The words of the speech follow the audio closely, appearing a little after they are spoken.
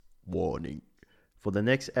Warning. For the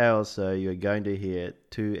next hour or so, you're going to hear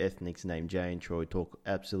two ethnics named Jay and Troy talk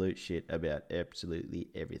absolute shit about absolutely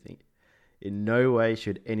everything. In no way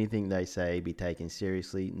should anything they say be taken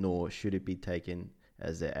seriously, nor should it be taken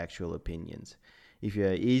as their actual opinions. If you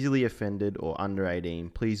are easily offended or under 18,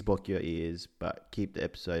 please block your ears, but keep the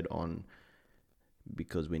episode on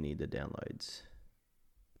because we need the downloads.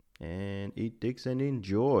 And eat dicks and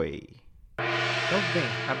enjoy. Help me,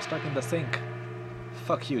 I'm stuck in the sink.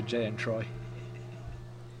 Fuck you, Jay and Troy.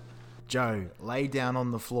 Joe, lay down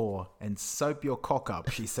on the floor and soap your cock up,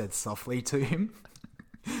 she said softly to him.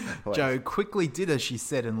 Joe quickly did as she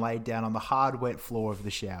said and laid down on the hard, wet floor of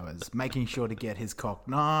the showers, making sure to get his cock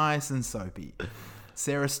nice and soapy.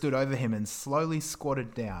 Sarah stood over him and slowly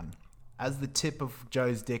squatted down. As the tip of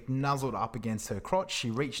Joe's dick nuzzled up against her crotch,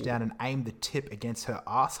 she reached down and aimed the tip against her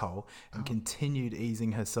asshole and continued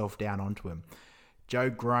easing herself down onto him.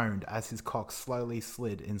 Joe groaned as his cock slowly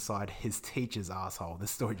slid inside his teacher's asshole. The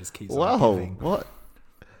story just keeps on giving. What?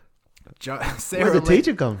 Sarah Where'd the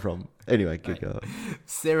teacher come from? Anyway, keep going.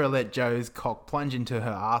 Sarah let Joe's cock plunge into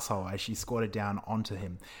her asshole as she squatted down onto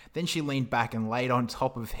him. Then she leaned back and laid on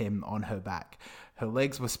top of him on her back. Her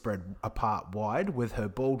legs were spread apart wide, with her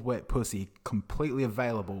bald, wet pussy completely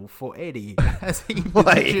available for Eddie as he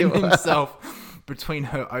positioned himself between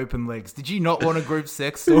her open legs. Did you not want a group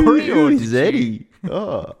sex story? Who is Eddie?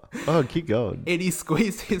 Oh, keep going. Eddie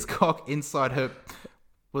squeezed his cock inside her.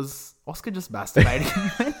 Was Oscar just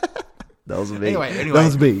masturbating? That was me. Anyway. That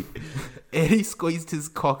was me. Eddie squeezed his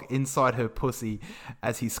cock inside her pussy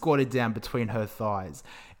as he squatted down between her thighs.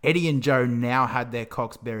 Eddie and Joe now had their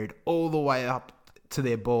cocks buried all the way up to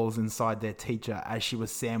their balls inside their teacher as she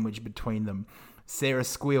was sandwiched between them. Sarah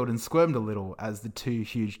squealed and squirmed a little as the two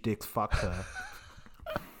huge dicks fucked her.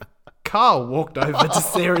 Carl walked over to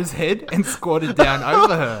Sarah's head and squatted down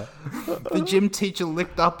over her. The gym teacher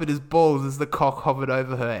licked up at his balls as the cock hovered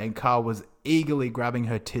over her, and Carl was eagerly grabbing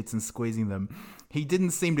her tits and squeezing them. He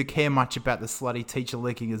didn't seem to care much about the slutty teacher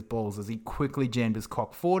licking his balls as he quickly jammed his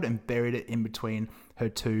cock forward and buried it in between her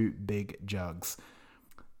two big jugs.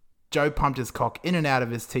 Joe pumped his cock in and out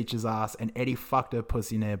of his teacher's ass, and Eddie fucked her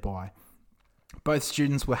pussy nearby. Both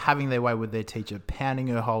students were having their way with their teacher, pounding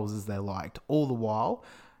her holes as they liked. All the while,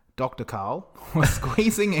 Dr. Carl was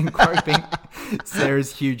squeezing and groping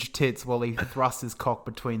Sarah's huge tits while he thrust his cock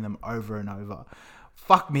between them over and over.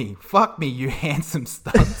 Fuck me, you handsome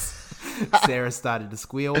stunts. Sarah started to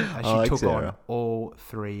squeal as she took on all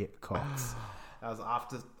three cocks. That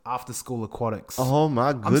was after school aquatics. Oh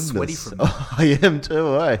my goodness. I'm sweaty from that. I am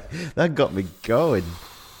too, eh? That got me going.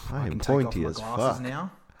 I can am take pointy off as my glasses fuck.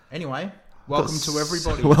 now. Anyway, welcome to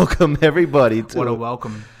everybody. Welcome everybody to What a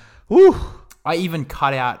welcome. Woo. I even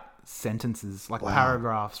cut out sentences, like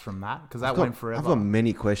paragraphs from that, because that went forever. I've got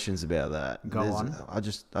many questions about that. Go on.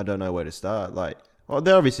 I don't know where to start.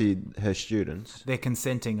 They're obviously her students. They're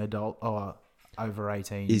consenting adult or over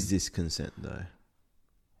 18. Is this consent though?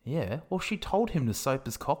 Yeah. Well, she told him to soap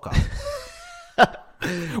his cock up.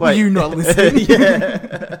 Were you not listening?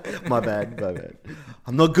 Yeah. My bad.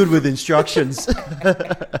 I'm not good with instructions.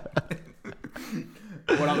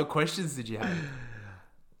 What other questions did you have?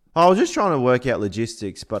 I was just trying to work out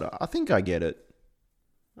logistics, but I think I get it.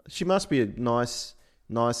 She must be a nice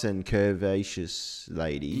and curvaceous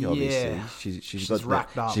lady, obviously. Yeah. She's got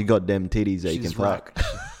racked up. She got them titties that you can fuck.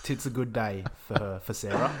 It's a good day for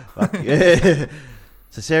Sarah. Yeah.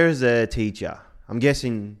 So Sarah's a teacher. I'm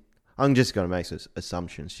guessing, I'm just going to make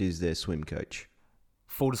assumptions. She's their swim coach.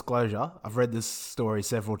 Full disclosure, I've read this story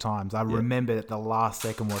several times. I remember at the last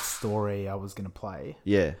second what story I was going to play.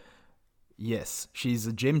 Yeah. Yes, she's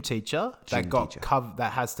a gym teacher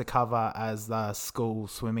that has to cover as the school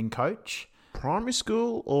swimming coach. Primary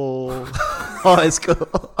school or high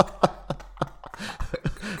school?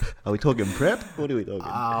 Are we talking prep? What are we talking?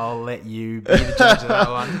 I'll let you be the judge of that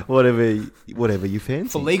one. Whatever you fancy.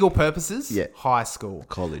 For legal purposes, yeah. High school.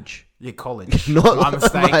 College. Yeah, college. Not my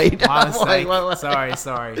mistake. mate. My mistake. Wait.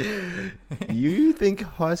 Sorry. You think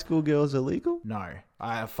high school girls are legal? No,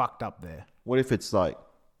 I fucked up there. What if it's like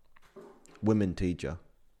women teacher?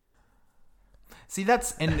 See,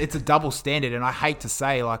 it's a double standard, and I hate to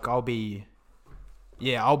say, I'll be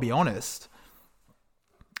honest.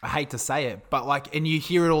 I hate to say it, but and you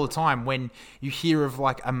hear it all the time when you hear of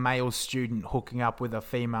a male student hooking up with a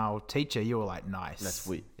female teacher, you're like, nice. That's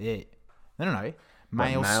weird. Yeah. No.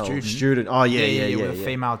 Male student. Oh, yeah. With a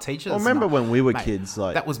female teacher. I remember when we were kids,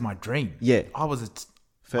 that was my dream. Yeah. I was a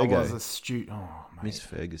student. Oh, mate. Miss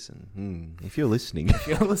Ferguson. If you're listening.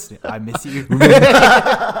 I miss you.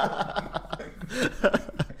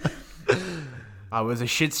 I was a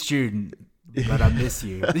shit student. but I miss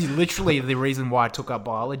you. This is literally the reason why I took up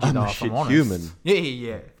biology, I'm though, a if I'm shit honest. human.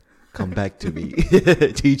 Yeah. Come back to me.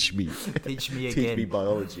 Teach me. Teach me again. Teach me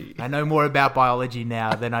biology. I know more about biology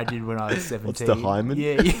now than I did when I was 17. What's the hymen?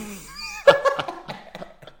 Yeah.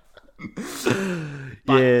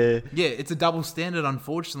 Yeah, it's a double standard,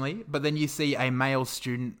 unfortunately. But then you see a male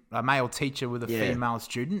teacher with a female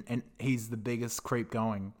student, and he's the biggest creep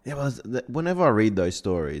going. Yeah, well, whenever I read those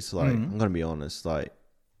stories, like, I'm going to be honest, like,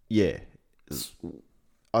 yeah,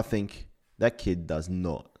 I think that kid does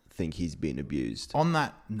not think he's been abused. On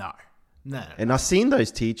that, no. And I've seen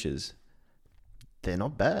those teachers. They're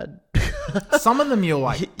not bad. Some of them you're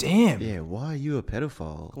like, damn. Yeah, why are you a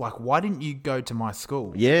pedophile? Like, why didn't you go to my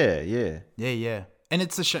school? Yeah. Yeah. And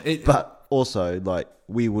it's a shame. But also, like,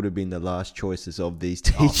 we would have been the last choices of these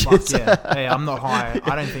Oh, teachers. fuck yeah. Hey, I'm not high.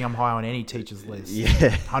 I don't think I'm high on any teacher's list. Yeah.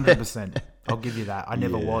 100%. I'll give you that. I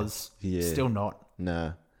never Yeah. was. Yeah. Still not.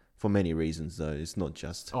 Nah, for many reasons, though. It's not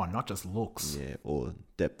just, Oh, not just looks. yeah, or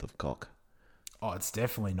depth of cock. Oh, it's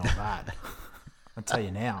definitely not that. I'll tell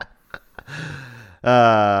you now.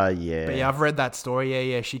 Yeah. But yeah, I've read that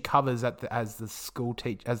story. Yeah. She covers as the school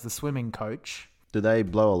teacher, as the swimming coach, Do they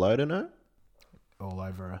blow a load on her? all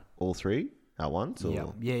over her. All three at once?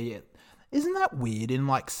 Or? Yeah. Isn't that weird in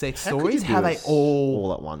like sex How could you stories? do How they this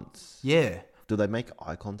all at once? yeah. Do they make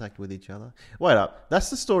eye contact with each other? Wait up.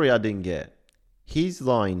 That's the story I didn't get. He's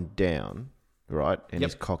lying down, right? And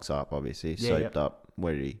his cock's up, obviously. Yeah, Soaped up.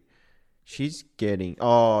 Where did he? She's getting...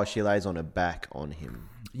 Oh, she lays on her back on him.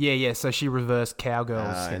 Yeah. So she reverse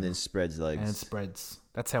cowgirls And then spreads legs. and it spreads.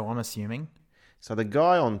 That's how I'm assuming. So the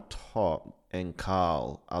guy on top and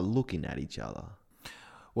Carl are looking at each other.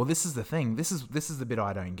 Well, this is the thing. This is the bit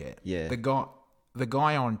I don't get. Yeah. The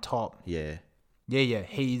guy on top. Yeah. Yeah.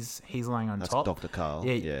 He's laying on That's top. Dr. Carl.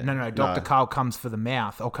 Yeah. No. Dr. Carl comes for the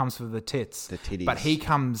mouth or comes for the tits. The titties. But he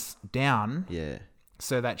comes down Yeah.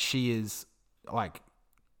 so that she is like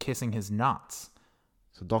kissing his nuts.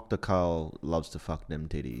 So Dr. Carl loves to fuck them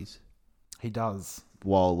titties He does.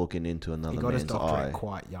 while looking into another He got his man's doctorate eye.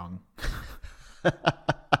 quite young.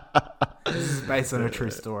 This is based on a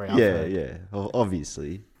true story. I've Yeah, heard. yeah.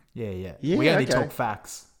 Obviously. Yeah. Yeah, We only okay. talk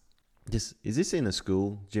facts. Is this in a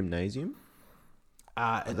school gymnasium?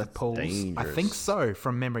 At the That's pools. I dangerous. think so,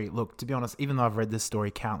 from memory. Look, to be honest, even though I've read this story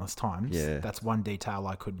countless times, Yeah. that's one detail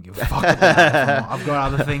I couldn't give a fuck about. I've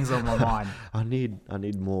got other things on my mind. I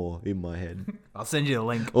need more in my head. I'll send you the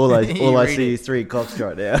link. All I You read see it. is three cocks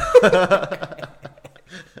right now.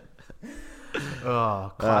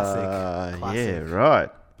 Oh, classic. Classic. Yeah, right.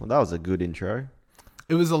 Well, that was a good intro.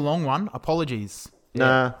 It was a long one. Apologies.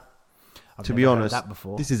 Nah, I've to be never heard honest, that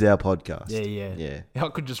before. this is our podcast. Yeah. I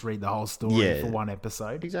could just read the whole story Yeah. for one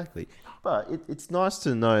episode. Exactly. But it's nice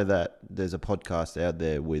to know that there's a podcast out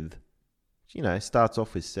there with, starts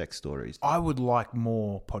off with sex stories. I would like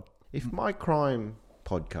more If my crime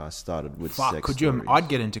podcast started with Fuck, sex could you? stories, I'd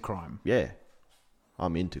get into crime. yeah,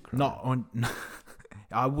 I'm into crime. Not on.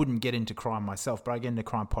 I wouldn't get into crime myself, but I get into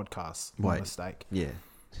crime podcasts. My Wait. mistake. Yeah,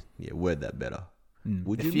 word that better.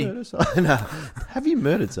 Would If you you- murder someone? No. Have you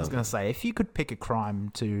murdered I was someone? gonna say, if you could pick a crime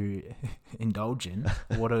to indulge in,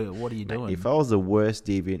 what are you doing? If I was the worst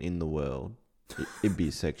deviant in the world, it'd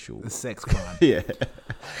be sexual. The sex crime. Yeah,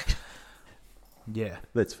 Yeah,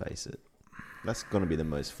 let's face it. That's gonna be the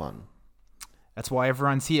most fun. that's why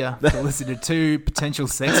everyone's here to listen to two potential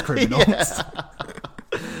sex criminals.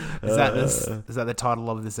 Is that the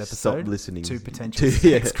title of this episode? Stop listening. Two potential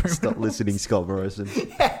sex criminals. Stop listening, Scott Morrison.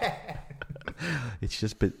 It's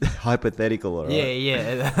just hypothetical, all right?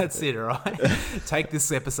 Yeah, that's it, all right? Take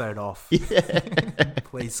this episode off.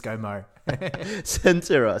 Please, ScoMo.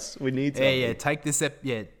 Censor us. We need something. Yeah, take this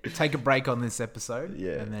take a break on this episode.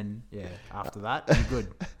 Yeah. And then, after that, you're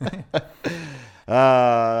good.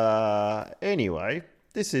 Anyway,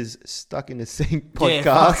 this is Stuck in the Sink Yeah,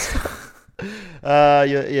 podcast.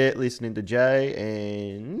 You're listening to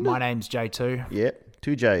Jay and... My name's J2. Yep,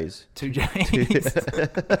 two J's. Two J's.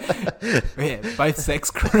 Both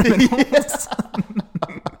sex criminals.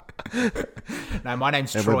 No, my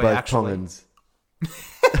name's And Troy, we're both actually. Tongans.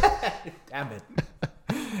 Damn it.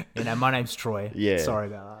 My name's Troy. Yeah. Sorry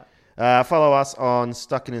about that. Follow us on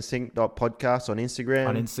stuckinasync.podcast on Instagram.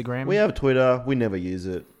 On Instagram. We have Twitter. We never use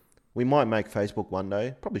it. We might make Facebook one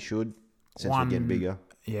day. Probably should, since we're getting bigger.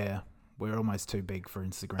 Yeah. We're almost too big for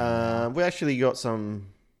Instagram. now. We actually got some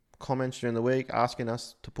comments during the week asking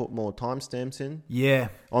us to put more timestamps in. Yeah.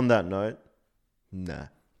 On that note, nah.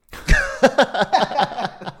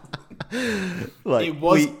 It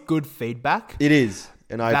was good feedback. It is.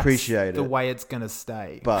 and I That's appreciate the it. way it's going to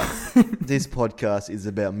stay. But this podcast is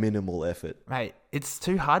about minimal effort. Mate, it's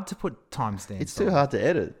too hard to put timestamps. It's too hard to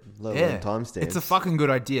edit, let alone timestamps. It's a fucking good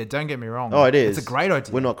idea. Don't get me wrong. Oh, it is. It's a great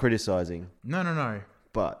idea. We're not criticizing, No.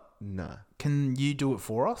 but no. Can you do it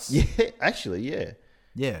for us? Yeah, actually, yeah.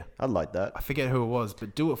 Yeah. I'd like that. I forget who it was,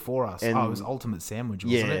 but do it for us. And- it was Ultimate Sandwich,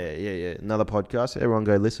 wasn't it? Yeah. Another podcast. Everyone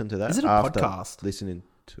go listen to that. Is it a after podcast? Listening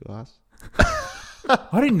to us.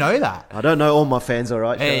 I didn't know that. I don't know all my fans, all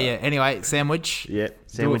right? Yeah. Anyway, Sandwich. Yeah,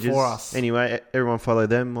 sandwiches. for us. Anyway, everyone follow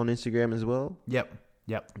them on Instagram as well. Yep.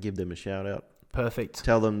 Give them a shout out. Perfect.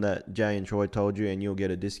 Tell them that Jay and Troy told you and you'll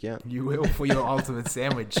get a discount. You will for your Ultimate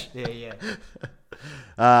Sandwich. Yeah.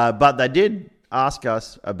 But they did ask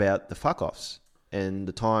us about the fuck-offs and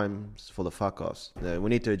the times for the fuck-offs. We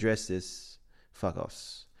need to address this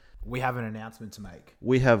fuck-offs. We have an announcement to make.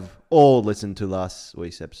 We have all listened to last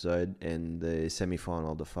week's episode and the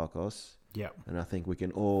semi-final of the fuck-offs. Yep. And I think we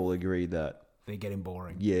can all agree that, They're getting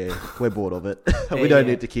boring. yeah, we're bored of it. We don't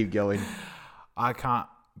need to keep going. I can't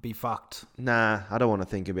be fucked. Nah, I don't want to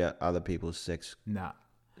think about other people's sex Nah.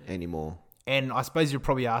 anymore. And I suppose you're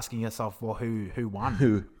probably asking yourself, well, who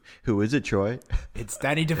won? Who is it, Troy? It's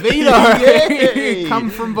Danny DeVito. Yay! Come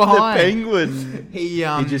from The behind. penguin. He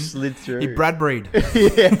He just slid through. he Bradbreed.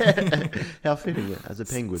 Yeah. How fitting as a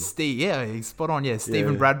penguin. Steve, yeah, he's spot on. Yeah,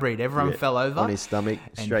 Stephen Yeah. Bradbreed. Everyone Yeah. fell over. On his stomach,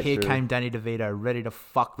 and straight here through. came Danny DeVito, ready to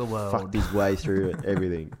fuck the world. Fucked his way through it,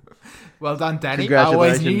 everything. Well done, Danny. I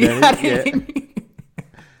always knew you Congratulations, had Danny.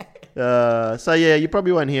 it. So yeah, you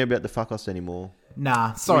probably won't hear about the fuck-offs anymore.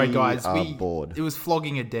 Nah, sorry We guys. are bored. It was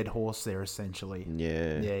flogging a dead horse there, essentially.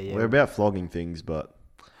 Yeah. We're about flogging things, but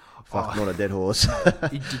fuck, not a dead horse.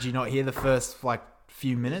 Did you not hear the first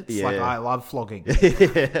few minutes? Yeah. Like, I love flogging.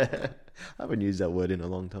 I haven't used that word in a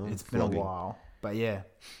long time. It's been a while, but yeah.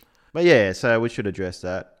 But yeah, so we should address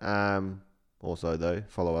that. Also, though,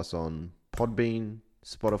 follow us on Podbean,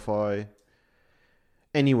 Spotify,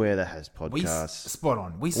 anywhere that has podcasts. Spot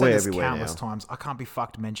on. We We're say this everywhere countless now. times. I can't be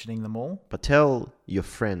fucked mentioning them all. But tell your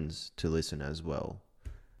friends to listen as well,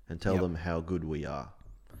 and tell Yep. them how good we are,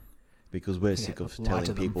 because we're sick of lie telling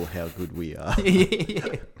to them. people how good we are.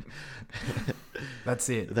 Yeah. That's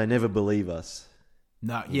it. They never believe us.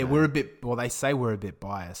 No, yeah, we're a bit. Well, they say we're a bit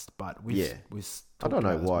biased, but we've. Yeah. we've I don't talked know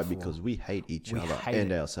about this why, before. because we hate each We other hate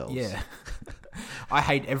and it. ourselves. Yeah. I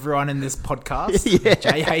hate everyone in this podcast. Yeah.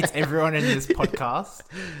 Jay hates everyone in this podcast.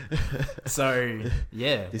 So,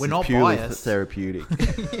 yeah, This we're is not purely biased. therapeutic.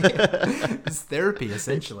 It's therapy,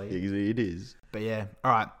 essentially. It is. But yeah,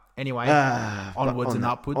 all right. Anyway, But onwards and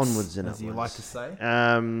upwards. Onwards and as you like to say.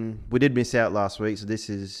 We did miss out last week, so this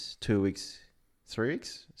is 2 weeks, 3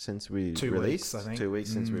 weeks since we 2 released. weeks, I think. 2 weeks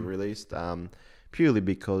since we released. Purely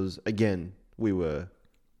because, again, we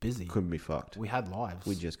Busy. couldn't be fucked. We had lives.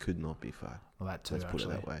 We just could not be fucked. Well, that too, Let's put it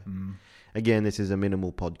actually. that way. Mm. Again, this is a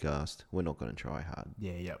minimal podcast. We're not going to try hard.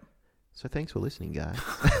 Yeah, yep. So thanks for listening, guys.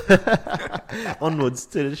 Onwards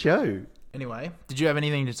to the show. Anyway, did you have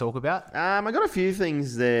anything to talk about? I got a few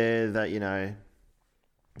things there that,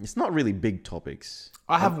 it's not really big topics.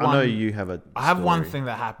 I have I know one- you have a I have one story. thing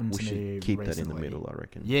that happened We to me should keep that in the recently. middle, I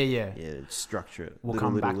reckon. Yeah. Yeah, structure it. We'll little,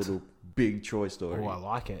 come little, back to- little big Troy story. Oh, I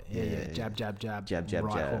like it. Yeah. Jab, jab, jab. Jab, jab,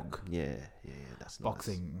 right jab. hook. Yeah, that's nice.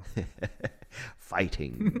 Boxing.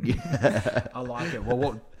 Fighting. I like it.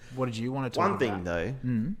 Well, what did you want to talk One about? thing, though.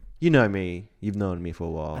 Mm. You know me. You've known me for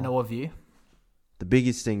a while. I know of you. The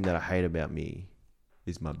biggest thing that I hate about me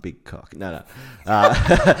is my big cock. No.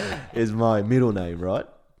 Is my middle name, right?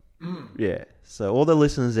 Yeah. So all the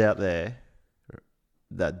listeners out there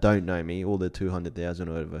that don't know me, all the 200,000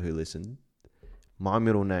 or whatever who listen, my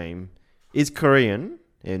middle name is Korean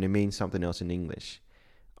and it means something else in English.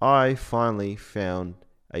 I finally found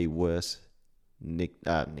a worse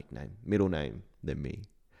middle name than me.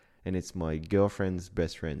 And it's my girlfriend's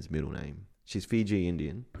best friend's middle name. She's Fiji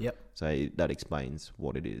Indian. Yep. So that explains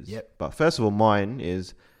what it is. Yep. But first of all, mine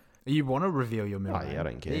is... You want to reveal your middle Oh, name? yeah, I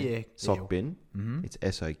don't care. Yeah. Sok Bin. Mm-hmm. It's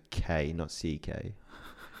SOK, not CK.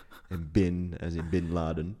 And Bin, as in Bin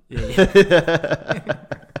Laden. Yeah.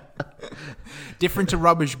 Different to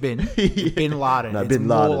rubbish bin. Bin Laden. No, It's Bin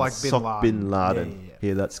more Laden. like Bin Sok Laden. Bin Laden. Yeah.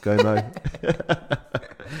 Hear that, ScoMo?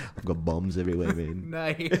 I've got bombs everywhere, man.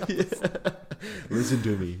 No. Listen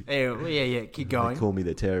to me. Yeah. Keep They going. call me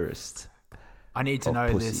the terrorist. I need to of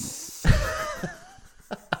know pussy. this.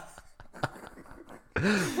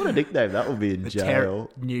 What a nickname that would be in jail.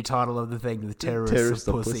 New title of the thing: the terrorist, Terrorist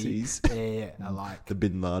of of pussy. pussies. Yeah, I like. The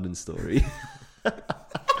Bin Laden story.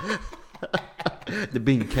 The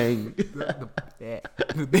Bin King. Yeah.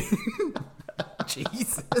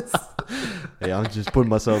 Jesus. Yeah, I'm just putting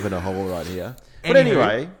myself in a hole right here. But Anywho.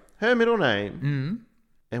 anyway, her middle name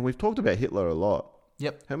And we've talked about Hitler a lot.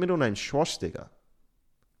 Yep. Her middle name's Schwarzenegger.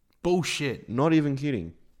 Bullshit. Not even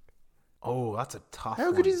kidding. Oh, that's a tough How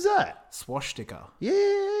one. good is that? Swastika.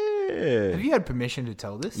 Yeah. Have you had permission to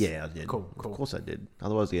tell this? Yeah, I did. Cool. Of course I did.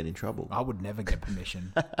 Otherwise, I get in trouble. I would never get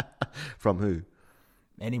permission. From who?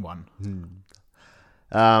 Anyone.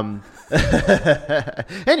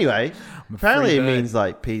 Anyway, I'm a apparently free it bird. means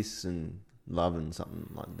like peace and love and something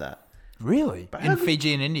like that. Really? But In how do-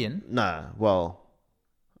 Fijian Indian? Nah, well,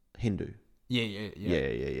 Hindu. Yeah.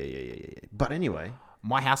 Yeah. But anyway,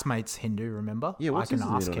 My housemate's Hindu, remember? yeah, what's I can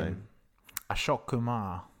his ask middle him. name? Ashok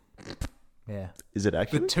Kumar. Yeah. Is it The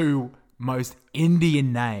actually? two most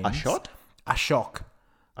Indian names. Ashok? Ashok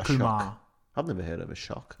Kumar. I've never heard of a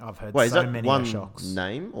shock. I've heard Wait, is so that many one Ashoks.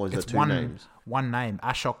 name or is It's it two one names? one name,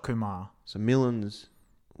 Ashok Kumar. So Millen's.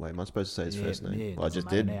 Wait, am I supposed to say his first name? Yeah, it Well, I doesn't just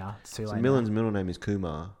matter did. Now. It's too So late. Millen's now. middle name is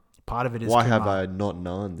Kumar. Part of it is Why Kumar. have I not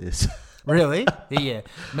known this? Really? Yeah.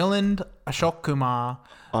 Milind Ashok Kumar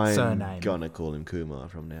I'm surname. gonna call him Kumar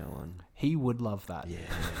from now on. He would love that. Yeah.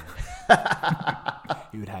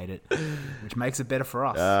 He would hate it, which makes it better for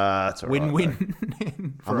us. That's all right, Win-win. though.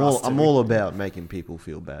 for us I'm too. all about making people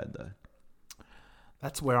feel bad though.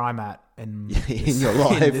 That's where I'm at in, In your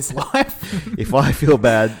life. In this life. If I feel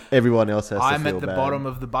bad, everyone else has to I'm feel at the bad. bottom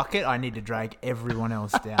of the bucket. I need to drag everyone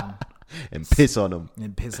else down And piss on them.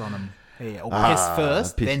 and piss on them. Yeah, or piss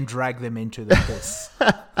first, piss. then drag them into the piss.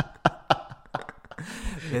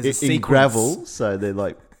 There's a In sequence. gravel, so they're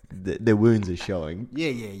like their wounds are showing. Yeah.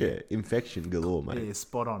 Yeah, infection galore, mate. Yeah,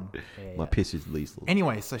 spot on. Yeah, My piss is lethal.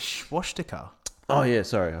 Anyway, so swastika. Oh yeah,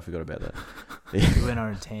 sorry, I forgot about that. We went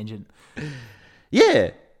on a tangent.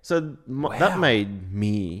 Yeah, so that Wow. made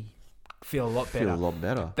me Feel a lot better. feel a lot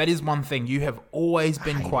better. That is one thing. You have always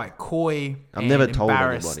been quite coy I've and never told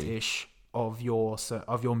embarrassed-ish of your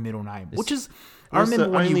middle name, which is I What's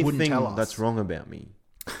remember the when you only wouldn't thing tell us. that's wrong about me?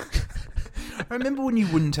 I remember when you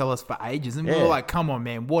wouldn't tell us for ages, and we Yeah. were like, "Come on,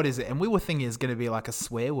 man, what is it?" And we were thinking it's going to be like a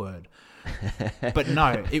swear word, but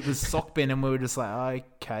no, it was sock bin, and we were just like,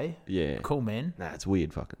 "Okay, Yeah, cool, man." Nah, it's a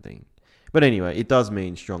weird fucking thing. But anyway, it does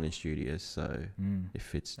mean strong and studious, so it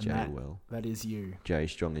fits And Jay that- well. That is you. Jay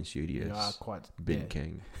strong and studious. You are quite Big yeah.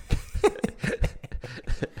 King.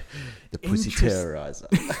 The Pussy Interest-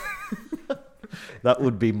 Terrorizer. That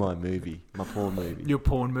would be my movie, my porn movie. Your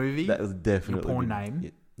porn movie, That was definitely porn be- name? Yeah,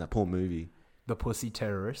 that porn movie. The Pussy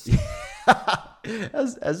Terrorist.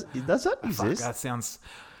 Does that Fuck, exist? that sounds.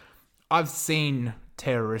 I've seen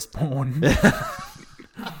terrorist porn.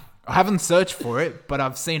 I haven't searched for it, but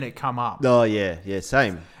I've seen it come up, Oh yeah,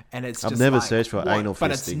 same. and it's. I've just never like, searched for what? anal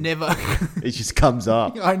but it's fisting. never. It just comes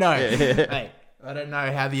up. I know. Yeah. Hey, I don't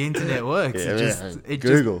know how the internet works. Yeah, It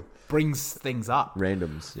Google. just brings things up.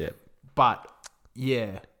 Randoms. Yeah. But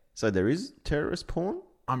yeah, So there is terrorist porn.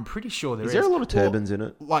 I'm pretty sure there Is is. there a lot of turbans in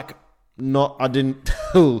it? Like Not. I didn't.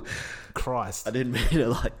 Oh, Christ. I didn't mean it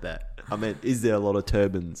like that. I meant, is there a lot of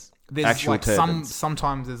turbans? There's Actual like turbans.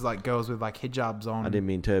 sometimes there's like girls with like hijabs on. I didn't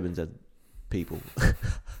mean turbans as people.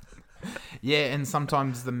 Yeah, and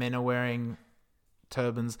sometimes the men are wearing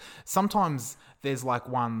turbans. Sometimes there's like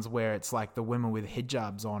ones where it's like the women with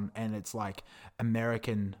hijabs on, and it's like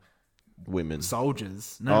American Women.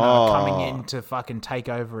 soldiers. No, Oh. coming in to fucking take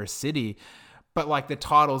over a city. But like the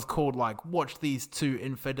title's called like, watch these two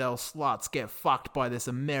infidel sluts get fucked by this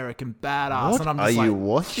American badass. What And I'm are just like, you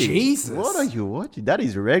watching? Jesus. What are you watching? That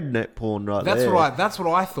is redneck porn right That's there. That's what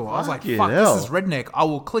I thought. I was like, Fucking fuck, hell. this is redneck. I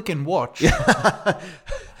will click and watch.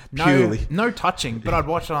 No, Purely. no touching. But I'd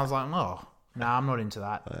watch it and I was like, oh, nah, I'm not into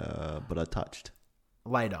that. But I touched.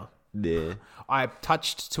 Later. Yeah. I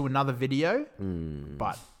touched to another video,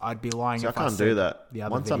 but I'd be lying So I if can't said do that. The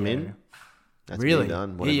other Once video. I'm in, that's Really? me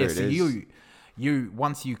done. Whatever Yeah, it so is. you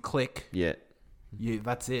once you click, Yeah.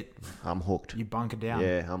 that's it. I'm hooked. You bunker down.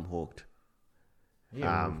 Yeah, I'm hooked.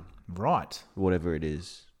 Yeah, right. Whatever it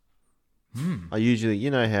is. I usually, you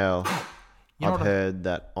know how You know I've what I- heard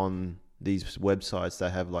that on these websites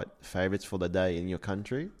they have like favorites for the day in your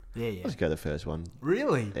country. Yeah, yeah. Let's go the first one.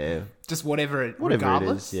 Really? Yeah. Just whatever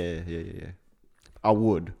Regardless. regardless. Yeah. I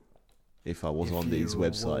would if I was If on you these were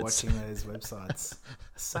websites. watching those websites.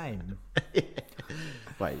 Same.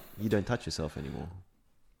 Wait, you don't touch yourself anymore.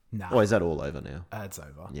 Nah. Oh, is that all over now? It's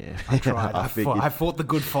over. Yeah. I tried. I figured. I fought the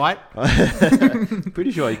good fight.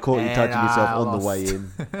 Pretty sure I caught you And touching yourself I on the lost. way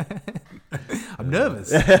in. I'm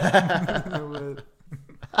nervous.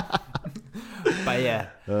 But yeah,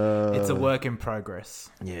 it's a work in progress.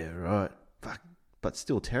 Yeah, right. Fuck. But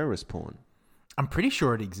still terrorist porn. I'm pretty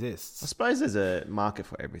sure it I exists. suppose there's a market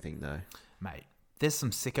for everything though. Mate, there's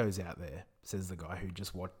some sickos out there. says the guy who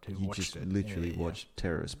just watched just it. literally Yeah. watched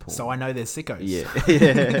terrorist porn. So I know they're sickos.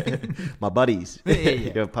 yeah. My buddies. Yeah.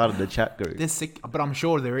 You're part of the chat group. They're sick, but I'm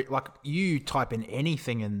sure they're like, you type in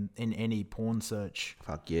anything in any porn search,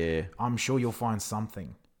 Fuck yeah. I'm sure you'll find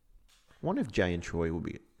something. I wonder if Jay and Troy will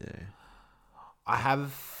be there. I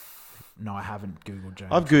haven't Googled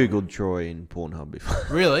James. I've Googled Troy in Pornhub before.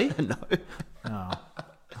 Really? No. Oh.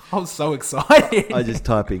 I was so excited. I just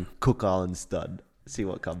type in Cook Island stud, see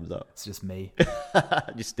what comes up. It's just me.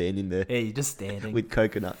 Just standing there Yeah, you're just standing. with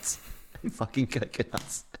coconuts. Fucking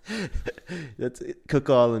coconuts. That's it. Cook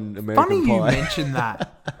Island American Funny Pie. you mentioned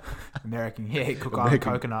that. American, yeah, Cook Island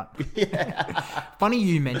American- coconut. Funny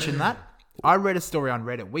you mentioned that. I read a story on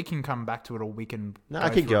Reddit. We can come back to it, or we can. No, go I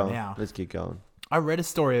keep through it going. now. Let's keep going. I read a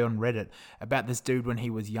story on Reddit about this dude when he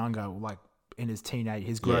was younger, like in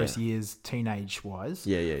his gross years, teenage wise.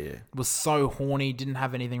 Yeah. Was so horny, didn't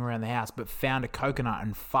have anything around the house, but found a coconut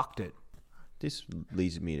and fucked it. This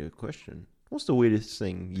leads me to a question. What's the weirdest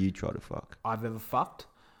thing you try to fuck? I've ever fucked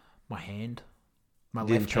my hand, my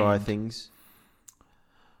Didn't left try hand. things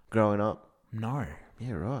growing up? No.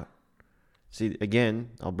 Yeah, right. See, again,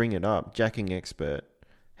 I'll bring it up. Jacking Expert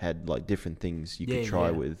had like different things you Yeah, could try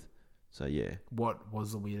yeah. with. So yeah, What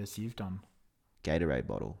was the weirdest you've done? Gatorade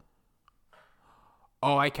bottle.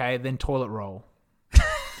 Oh, okay. Then toilet roll.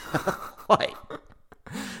 Wait.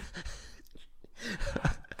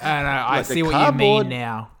 I Like the see what cardboard? you mean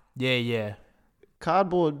now. Yeah.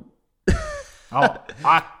 Cardboard. Oh,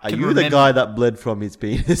 I Are can you remember. the guy that bled from his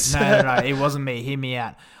penis? No. It wasn't me. Hear me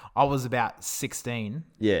out. I was about 16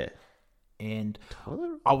 Yeah. and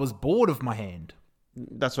Toilet? I was bored of my hand.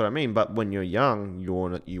 That's what I mean. But when you're young,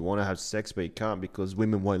 you wanna have sex, but you can't because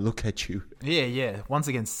women won't look at you. Yeah. Once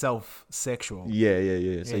again, self-sexual. Yeah. So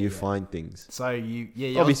Yeah, you yeah. find things. So I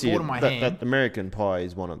Obviously, was bored of my that hand. American Pie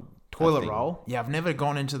is one of Toilet that thing. roll. Yeah, I've never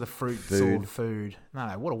gone into the fruits Food. or food. No,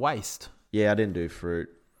 what a waste. Yeah, I didn't do fruit.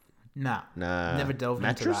 Nah. Nah. Never delved into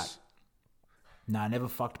Mattress? that. Nah, never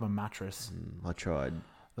fucked my mattress. I tried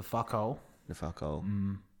The fuckhole. the fuckhole.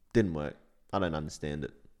 Mm. Didn't work. I don't understand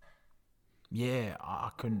it. Yeah, I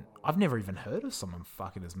couldn't. I've never even heard of someone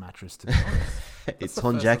fucking his mattress, to be honest. It's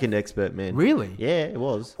on Jack and Expert, man. Really? Yeah, it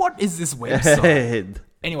was. What is this website?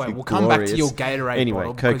 Anyway, It's we'll come back to glorious. your Gatorade Anyway,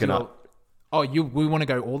 bottle. because coconut. we want to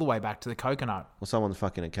go all the way back to the coconut. Well, someone's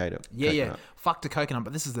fucking a coconut. Yeah. Fucked a coconut,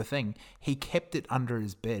 but this is the thing. He kept it under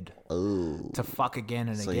his bed Oh. to fuck again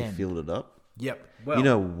and So again. you filled it up? Yep. Well, You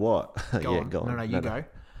know what? go yeah, on. go on. No, you go.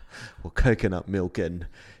 Well, coconut milk and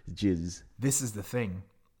jizz. This is the thing.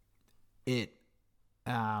 It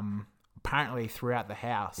apparently throughout the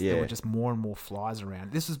house there Yeah. were just more and more flies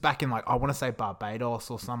around. This was back in like I want to say Barbados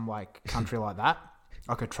or some like country like that,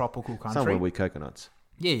 like a tropical country. Somewhere with coconuts.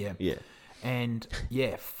 Yeah. Yeah. And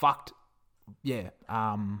fucked. Yeah,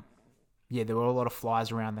 there were a lot of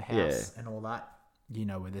flies around the house and all that. You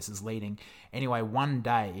know where this is leading. Anyway, one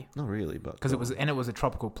day Not really, but because it was a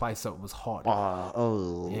tropical place, so it was hot.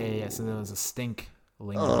 Oh. Yeah. So there was a stink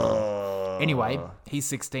lingering. Anyway, he's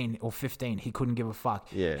 16 or 15. He couldn't give a fuck.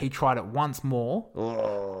 Yeah. He tried it once more,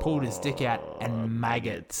 Oh. pulled his dick out, and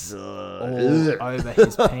maggots all over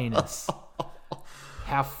his penis.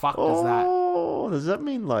 How fucked is that? Oh, does that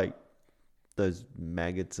mean like those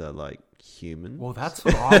maggots are like human? Well, that's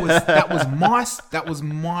what I was. That was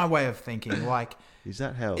my way of thinking. Like, Is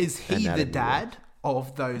that how? is he the anatomy dad works?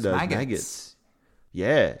 of those, Those maggots?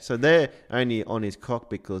 Yeah. So they're only on his cock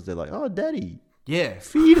because they're like, oh, daddy, Yeah.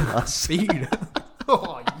 feed us. Feed.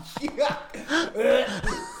 Oh, yeah.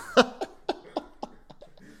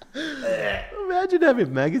 Imagine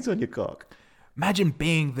having maggots on your cock. Imagine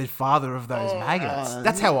being the father of those maggots.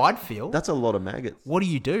 That's how I'd feel. That's a lot of maggots. What do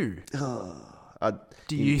you do? I,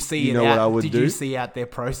 Do you see you it know out? what I would Did do? you see out their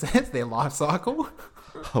process, their life cycle?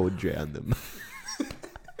 I would drown them.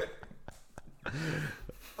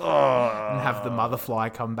 And have the mother fly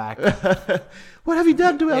come back. What have you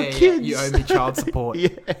done to our kids? You owe me child support.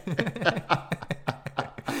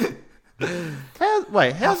 How's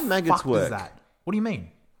How maggots fucked work? is that? What do you mean?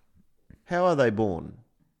 How are they born?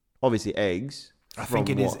 Obviously eggs. I think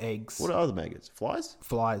it is what? eggs. What are other maggots? Flies?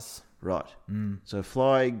 Flies. Right. So a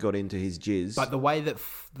fly got into his jizz. But the way that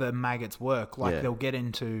the maggots work, like Yeah. they'll get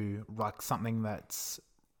into like something that's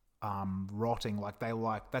rotting.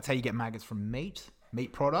 That's how you get maggots from meat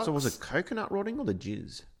products. So was it coconut rotting or the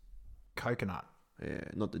jizz? coconut? Yeah,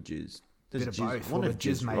 not the jizz. There's Bit of jizz. both. I Well, wonder the if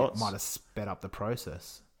jizz rots. might have sped up the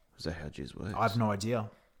process. Is that how jizz works? I have no idea.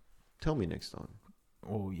 Tell me next time.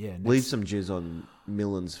 Oh yeah. Leave some jizz on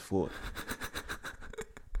Millen's foot.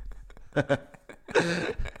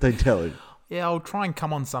 Don't tell him. Yeah, I'll try and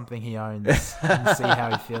come on something he owns and see how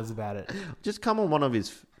he feels about it. Just come on one of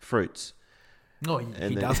his fruits. Oh, he And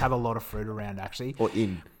then- does have a lot of fruit around, actually. Or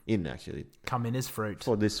in actually, Come in as fruit.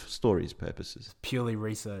 for this story's purposes. Purely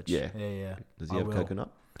research. Yeah. Yeah. Does he I have will.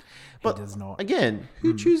 coconut? He But does not. again,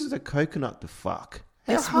 who chooses a coconut to fuck?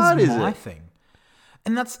 How This hard was is my it? thing.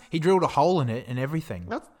 And he drilled a hole in it and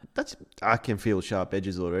everything. That's I can feel sharp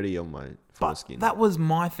edges already on my But foreskin. that was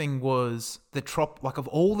my thing, was of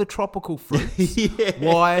all the tropical fruits, Yeah.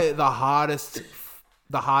 why the hardest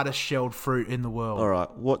shelled fruit in the world? All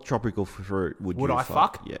right, what tropical fruit would Would you I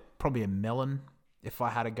fuck? Yeah. Probably a melon, if I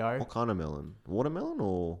had to go. What kind of melon? Watermelon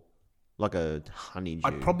or like a honeydew?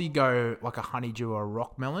 I'd probably go like a honeydew or a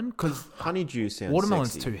rock melon, because honeydew sounds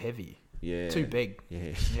watermelon's sexy. too heavy. Yeah. Too big.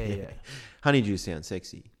 Yeah. Yeah. Honeydew sounds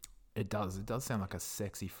sexy. It does. It does sound like a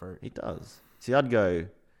sexy fruit. It does. See, I'd go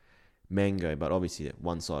mango, but obviously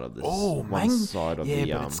one side of the side of yeah,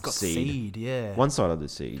 the but it's got seed. Yeah. One side of the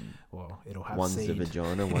seed. Well, it'll have One's seed. the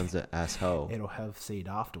vagina, one's the asshole. It'll have seed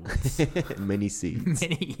afterwards. Many seeds.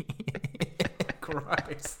 Many.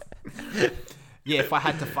 Gross. Yeah, if I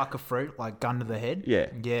had to fuck a fruit, like gun to the head.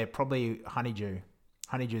 Yeah. Probably honeydew.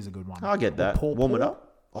 Honeydew's a good one. I'll get Or that. Warm it up.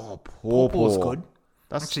 Oh, Pawpaw's pawpaw. good.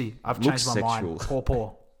 That's Actually, I've looks changed my sexual. mind.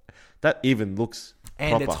 Pawpaw. That even looks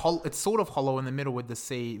And proper. it's sort of hollow in the middle with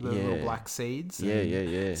the little Yeah. black seeds. Yeah, and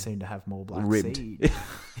yeah. Seem to have more black Ribbed. seed.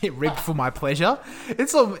 It ribbed for my pleasure.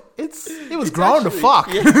 It was growing to fuck.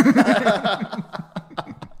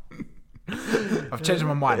 I've changed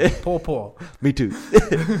my mind. Pawpaw. Me too.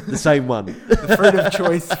 The same one. The fruit of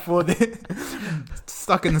choice for the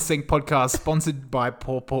Stuck in the Sink podcast, sponsored by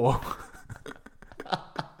Pawpaw.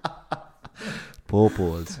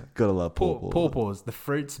 Pawpaws. Gotta love pawpaws. Pawpaws, the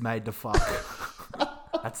fruits made to fuck.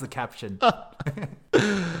 That's the caption.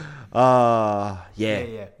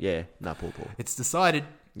 Yeah. Nah, pawpaw. It's decided.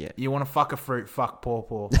 Yeah. You want to fuck a fruit, fuck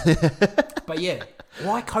pawpaw. But yeah,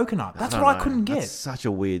 why coconut? That's don't what I know. couldn't That's get. such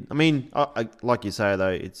a weird. I mean, I, like you say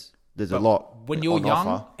though, there's a lot. When you're on young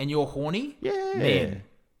offer. and you're horny, Yeah. man.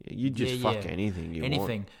 You just Yeah, fuck yeah. anything you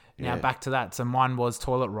anything. want. Now Yeah. back to that. So mine was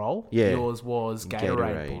toilet roll. Yeah. Yours was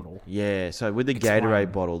Gatorade bottle. Yeah. So with the Explain.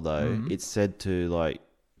 Gatorade bottle though, Mhm. it's said to like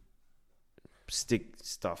stick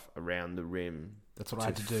stuff around the rim. That's what I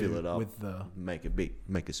had to fill do it up. with the. Make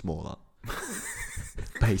it smaller.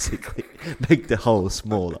 Basically, make the hole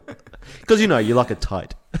smaller. Because you're like a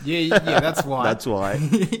tight. Yeah, that's why. That's why.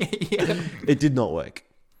 Yeah. It did not work.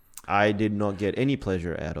 I did not get any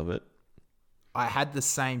pleasure out of it. I had the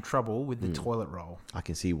same trouble with the toilet roll. I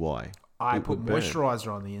can see why. I It put would burn.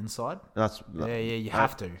 moisturizer on the inside. That's Yeah, you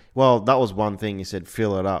have to. Well, that was one thing. You said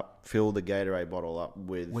fill it up. Fill the Gatorade bottle up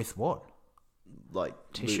with With what? like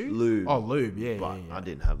Tissue? lube. Oh, lube. Yeah, but yeah. I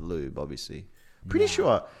didn't have lube, obviously. Pretty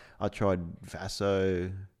sure I tried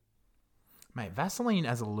Vaso. Mate, Vaseline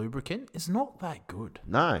as a lubricant is not that good.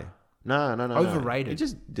 No. Overrated. It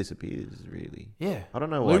just disappears, really. Yeah. I don't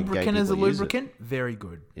know why Lubricant gay as a people use it. lubricant, very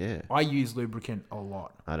good. Yeah. I use lubricant a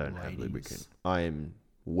lot. I don't have ladies. lubricant. I am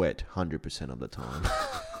wet 100% of the time.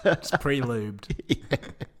 It's pre-lubed.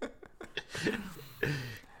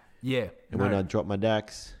 Yeah. And when I drop my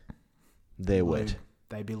dacks, they're lube. wet.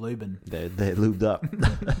 They be lubing. They're lubed up.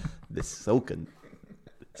 They're soaking.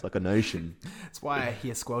 It's like an ocean. That's why I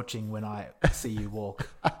hear squelching when I see you walk.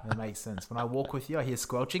 That makes sense. When I walk with you, I hear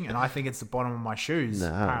squelching, and I think it's the bottom of my shoes.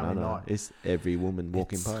 Apparently No. not. It's every woman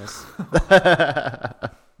walking past.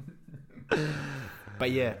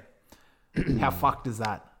 But yeah, how fucked is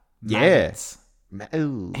that? Yeah. Maggots.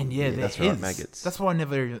 Ooh, And yeah, they're that's his. right, maggots. That's why I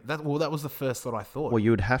never. That was the first thought I thought. Well,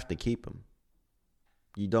 you would have to keep them.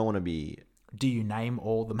 You don't want to be. Do you name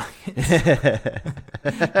all the maggots?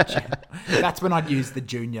 That's when I'd use the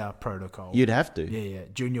junior protocol. You'd have to. Yeah.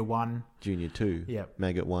 Junior 1, Junior 2. Yep.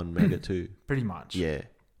 Maggot 1, maggot 2. pretty much. Yeah.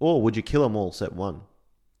 Or would you kill them all set one?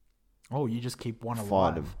 Oh, you just keep one Fight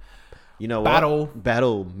alive. 'em. You know Battle. what?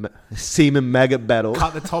 Battle. Semen maggot battle.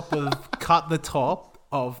 Cut the top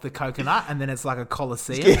of the coconut, and then it's like a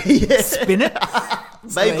coliseum. Yeah. Spin it.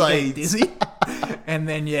 So they get Beyblades. dizzy. And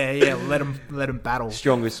then let them battle.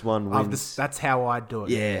 Strongest one wins. That's how I do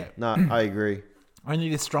it. Yeah. No, I agree. Only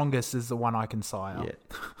the strongest is the one I can sire. Yeah.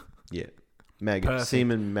 Yeah. Maggot. Perfect.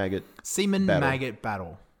 Semen maggot Semen Battle. maggot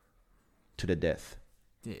battle. to the death.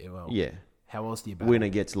 Yeah, well. Yeah. How else do you battle? Winner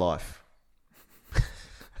gets life.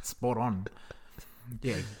 Spot on.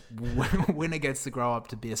 Yeah. Winner gets to grow up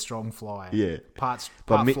to be a strong fly. Yeah. Part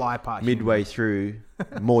But fly, part midway through,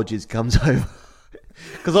 more jizz comes over.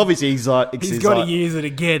 Because obviously he's like... He's got to use it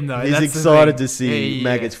again, though. He's That's the excited thing. to see Yeah.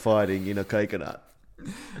 maggots fighting in a coconut.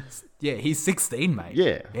 Yeah, he's 16, mate.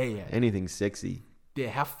 Yeah. Yeah. Anything sexy. Yeah,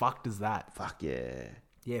 how fucked is that? Fuck yeah.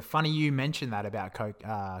 Yeah, funny you mentioned that about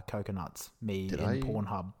coconuts. Me Did in I?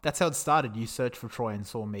 Pornhub. That's how it started. You searched for Troy and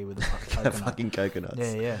saw me with a A coconut. fucking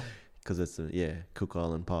coconuts. Yeah. Because it's Cook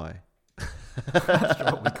Island pie. That's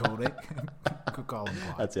what we called it. Cook Island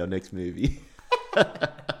pie. That's our next movie.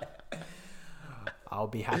 I'll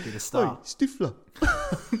be happy to Hey, start. Stifler.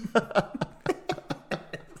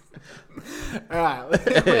 All right,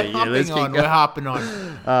 Yeah, let's keep we're going. hopping on.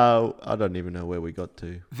 I don't even know where we got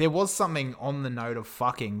to. There was something on the note of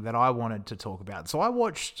fucking that I wanted to talk about. So I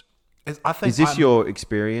watched. I think Is this I'm- your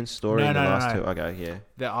experience story No, in the no, no, last no. two? Okay, yeah.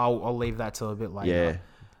 that I'll leave that till a bit later. Yeah.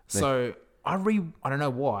 So I don't know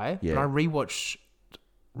why, Yeah. but I rewatched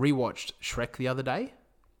Shrek the other day.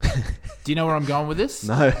 Do you know where I'm going with this?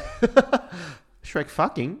 No. Shrek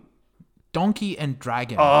fucking? Donkey and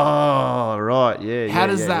Dragon. Oh, right. Yeah. How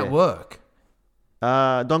does that work?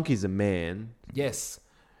 Donkey's a man. Yes.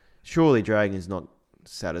 Surely Dragon's not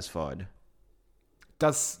satisfied.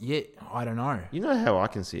 I don't know. You know how I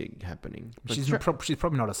can see it happening. But She's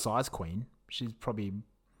probably not a size queen. She's probably,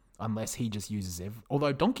 unless he just uses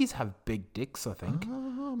although donkeys have big dicks, I think.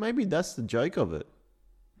 Oh, maybe that's the joke of it.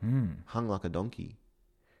 Hung like a donkey.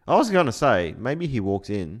 I was going to say, maybe he walks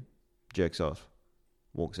in, jerks off,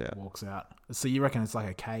 walks out. Walks out. So you reckon it's like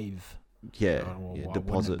a cave? Yeah, Why wouldn't it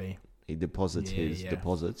deposit. be? He deposits his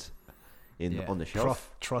deposits on the shelf.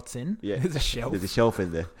 Trots in. Yeah, There's a shelf. There's a shelf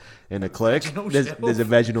in there, and a clerk. Vaginal There's a shelf.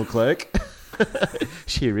 vaginal clerk.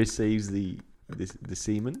 She receives the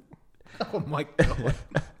semen. Oh my god.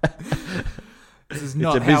 This is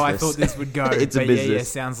not a how I business. thought this would go. It's a but yeah,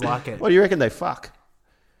 business. sounds like it. What do you reckon they fuck?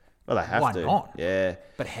 Well, they have Why to. not? Yeah,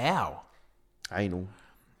 But how? anal.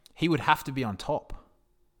 He would have to be on top.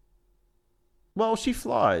 Well, she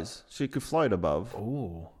flies. She could float above.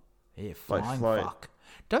 Ooh. Yeah, Like flying float. fuck.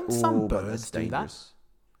 Don't some Ooh, but that's birds do that dangerous.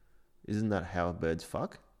 Isn't that how birds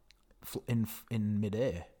fuck? in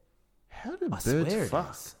midair? How do I birds swear it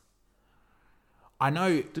fuck? is. I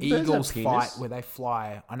know birds have eagles fight penis? where they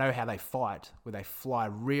fly. I know how they fight where they fly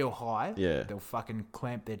real high. Yeah. They'll fucking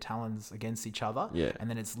clamp their talons against each other. Yeah. And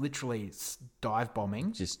then it's literally dive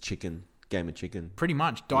bombing. Just chicken. Game of chicken. Pretty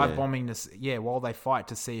much dive Yeah. bombing this. Yeah, while they fight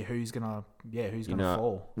to see who's gonna You gonna know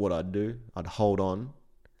fall. what I'd do? I'd hold on,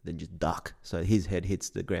 then just duck. So his head hits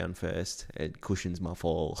the ground first. It cushions my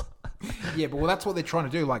fall. Yeah, but that's what they're trying to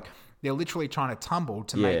do. Like they're literally trying to tumble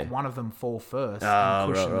to Yeah. make one of them fall first Ah,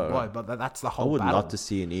 and cushion right, the blow. right. But that's the I whole would battle. love to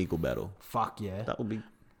see an eagle battle. Fuck yeah. That would be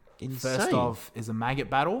insane. First off is a maggot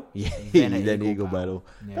battle. yeah, then then an eagle battle.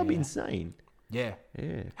 Yeah, That'd be yeah. insane. Yeah.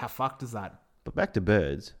 Yeah. How fucked is that? But back to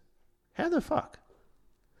birds. How the fuck?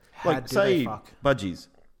 How Like, do they say, fuck? budgies.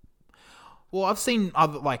 Well, I've seen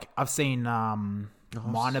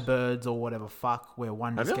minor birds or whatever fuck where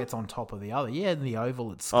one Have just you? gets on top of the other. Yeah, in the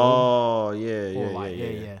oval at school. Oh, yeah, yeah, or like,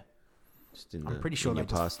 yeah. Just in I'm the- pretty sure in they your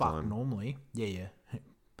just fuck pastime. normally. Yeah. Yeah,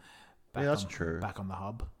 that's true. Back on the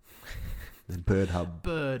hub. The bird hub.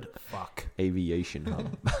 Bird fuck. Aviation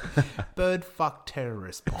hub. Bird fuck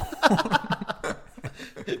terrorist bomb.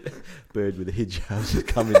 Bird with a hijab just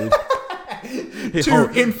coming in. Two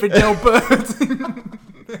infidel birds.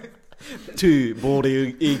 Two bald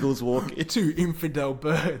eagles walk in. Two infidel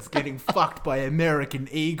birds getting fucked by American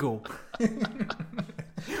eagle.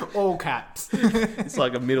 All caps. It's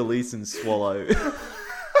like a Middle Eastern swallow.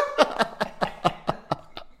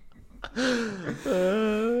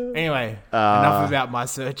 Anyway, enough about my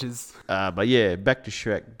searches. But yeah, back to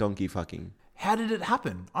Shrek, donkey fucking. How did it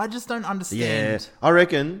happen? I just don't Yeah, understand. I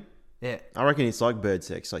reckon Yeah. it's like bird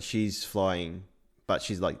sex. Like she's flying, but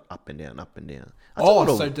she's like up and down, up and down. That's a Oh, lot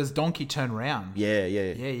of- so does Donkey turn around? yeah.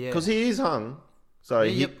 Yeah. Because he is hung, so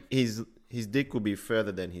Yeah, yep. his dick will be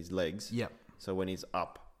further than his legs. Yep. So when he's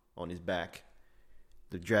up on his back,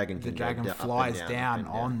 the dragon The can dragon go up and flies up down and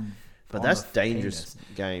on. But on that's the dangerous penis.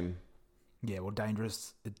 game. Yeah, well,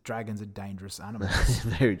 dangerous. Dragons are dangerous animals,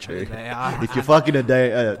 Very true. They are. If you're fucking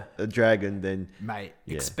a dragon, then mate.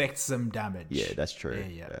 Yeah. Expect some damage. yeah, that's true.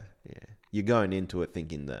 Yeah. You're going into it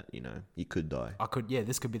thinking that you could die,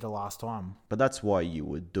 This could be the last time. but that's why you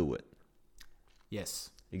would do it. Yes.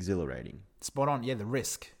 Exhilarating. Spot on. Yeah, the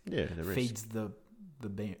risk Yeah, the risk. feeds the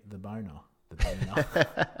boner. The boner.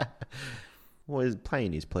 Well, his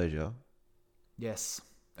pain is pleasure. Yes,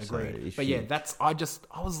 So agreed. if But yeah, you-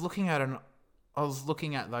 I was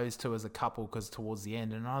looking at those two as a couple because towards the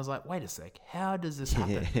end, and I was like, wait a sec, how does this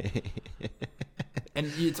happen? And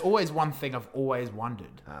it's always one thing I've always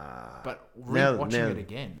wondered, but watching it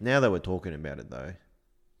again, Now that we're talking about it, though,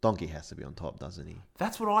 Donkey has to be on top, doesn't he?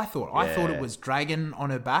 that's what I thought. I thought it Yeah. was Dragon on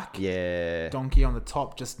her back, Yeah. Donkey on the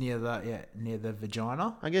top, just near the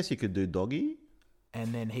vagina, I guess you could do Doggy.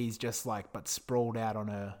 and then he's just like, but sprawled out on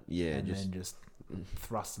her. Yeah, and just then just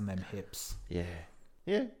thrusting them hips. Yeah.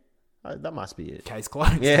 Yeah. That must be it. Case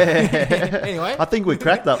closed. Yeah. Anyway. I think we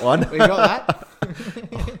cracked that one. We got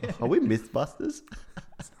that. Are we Mythbusters?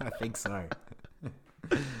 I think so.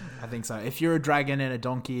 I think so. If you're a dragon and a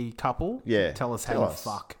donkey couple, Yeah, tell us how tell you us.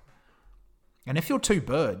 fuck. And if you're two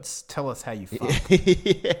birds, tell us how you fuck.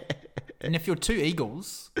 Yeah. And if you're two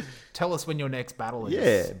eagles, tell us when your next battle is.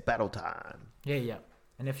 Yeah. Battle time. Yeah, yeah.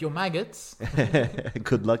 And if you're maggots,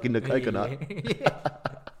 Good luck in the coconut.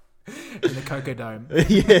 in the Cocoa Dome.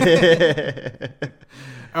 Yeah.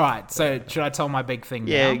 All right, so should I tell my big thing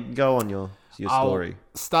Yeah. now? Go on your story.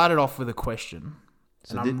 I'll start it off with a question,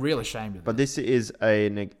 So and I'm real ashamed of it. But this is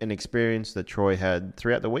an experience that Troy had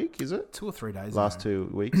throughout the week, is it? 2 or 3 days Last ago.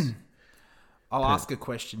 2 weeks? I'll ask a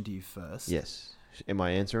question to you first. Yes. Am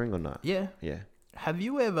I answering or not? Yeah. Yeah. Have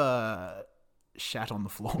you ever shat on the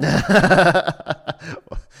floor?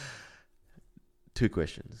 2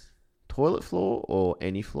 questions. Toilet floor or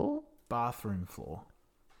any floor? Bathroom floor.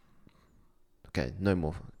 Okay, no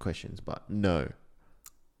more questions, but no.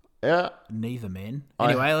 Yeah. Neither, man. I-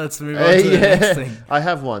 Anyway, let's move on to the next thing. I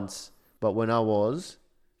have once, but when I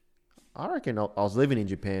reckon I was living in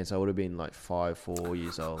Japan, so I would have been like 4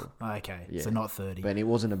 years old. Okay, Yeah. so not 30. But it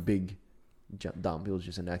wasn't a big dump, it was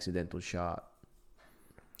just an accidental shart.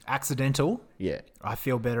 Accidental? Yeah. I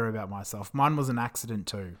feel better about myself. Mine was an accident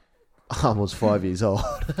too. I was 5 years old.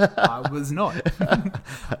 I was not.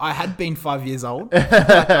 I had been 5 years old.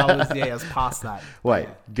 But I was past that. Wait,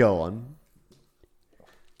 go on.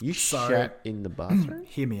 You So- shat in the bathroom?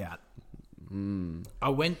 Hear me out. I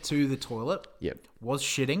went to the toilet, Yep. was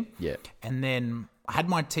shitting, Yeah. and then I had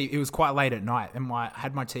my TV. It was quite late at night, and I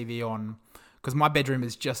had my TV on because my bedroom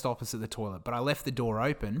is just opposite the toilet. But I left the door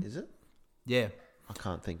open. Is it? Yeah, I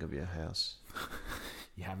can't think of your house.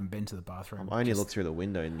 you haven't been to the bathroom. I only Just- look through the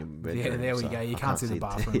window in your bedroom. Yeah, there we so go. You I can't see the see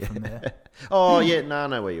bathroom yeah. from there. Oh, yeah. No, I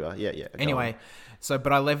know where you are. Yeah, yeah. Go Anyway,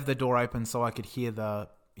 but I left the door open so I could hear the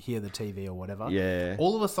TV or whatever. on. Yeah.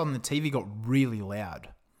 All of a sudden, the TV got really loud.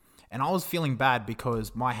 And I was feeling bad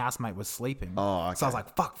because my housemate was sleeping. Oh, okay. So I was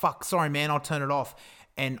like, fuck, sorry, man, I'll turn it off.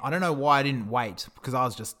 And I don't know why I didn't wait because I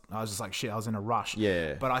was just like, shit, I was in a rush.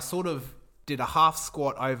 Yeah. But I sort of did a half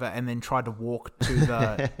squat over and then tried to walk to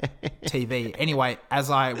the TV. Anyway, as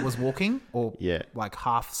I was walking or Yeah. like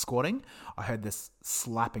half squatting, I heard this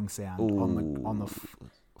slapping sound on the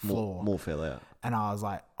floor. More fell out. And I was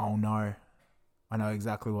like, oh no, I know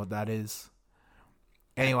exactly what that is.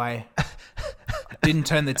 Anyway, didn't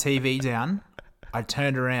turn the TV down. I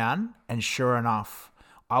turned around and sure enough,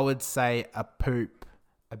 I would say a poop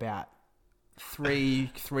about three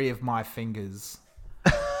of my fingers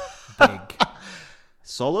big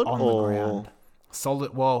Solid on or the ground.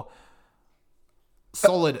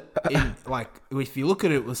 Solid in like, if you look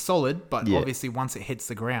at it, it was solid, but Yeah. obviously once it hits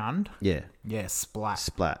the ground, yeah, splat.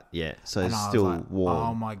 splat. Yeah. So And it's I was still like, warm.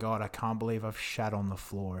 oh my God, I can't believe I've shat on the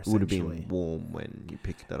floor, It would have essentially. been warm when you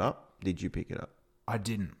picked it up. Did you pick it up? I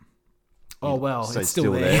didn't. Oh, well, So it's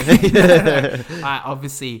still there. I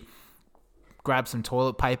obviously grabbed some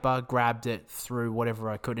toilet paper, grabbed it, threw whatever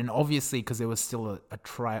I could. And obviously, because there was still a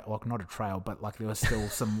trail, like not a trail, but like there was still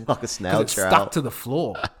some... Like a 'cause snail it trail. stuck to the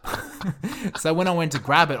floor. So when I went to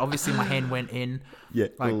grab it, obviously my hand went in. Yeah.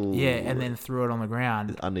 Like, Ooh. yeah, and then threw it on the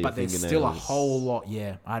ground. Under your But there's still a fingernails. whole lot.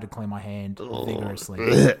 Yeah, I had to clean my hand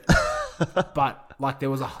vigorously. But like there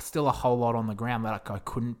was still a whole lot on the ground that I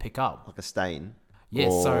couldn't pick up. Like a stain. Yeah,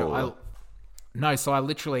 Or- so I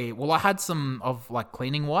literally, I had some of like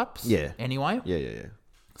cleaning wipes. Yeah. Anyway, Yeah.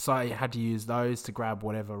 so I had to use those to grab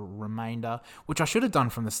whatever remainder, which I should have done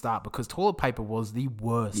from the start because toilet paper was the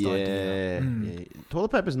worst idea. Yeah.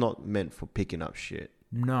 Toilet paper's not meant for picking up shit.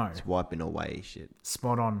 No, It's wiping away shit.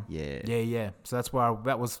 spot on. Yeah. Yeah. So that's why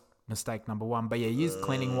that was mistake number one. But yeah, used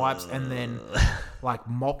cleaning wipes and then like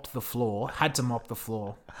mopped the floor. Had to mop the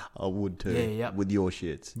floor. I would too. Yeah. With your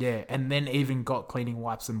shits. Yeah, and then even got cleaning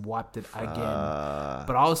wipes and wiped it again. Uh,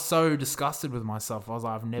 But I was so disgusted with myself. I was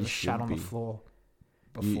like, I've never You shat should on the be. floor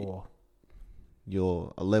before.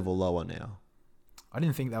 You're a level lower now. I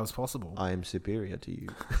didn't think that was possible. I am superior to you.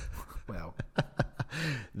 Well,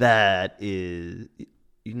 That is...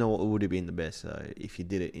 You know what would have been the best though? If you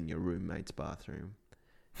did it in your roommate's bathroom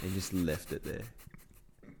and just left it there.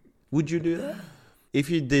 Would you do that? If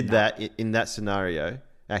you did that in that scenario,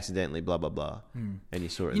 accidentally, blah, blah, blah, and you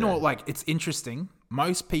saw it you know there. what? Like, it's interesting.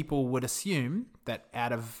 Most people would assume that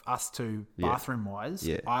out of us two, Yeah. bathroom-wise,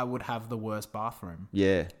 Yeah. I would have the worst bathroom.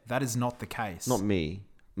 Yeah. That is not the case. Not me.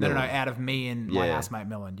 No, Melon. out of me and my Yeah. housemate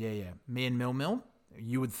Millen. Yeah. Me and Mill.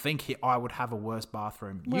 you would think I would have a worse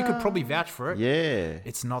bathroom. You could probably vouch for it. Yeah.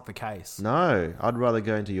 It's not the case. No, I'd rather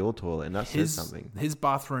go into your toilet, and that says something. His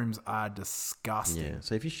bathrooms are disgusting. Yeah.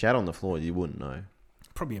 So if you shat on the floor, you wouldn't know.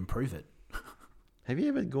 Probably improve it. Have you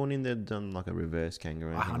ever gone in there and done like a reverse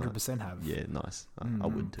kangaroo? I 100% have. Yeah, nice. I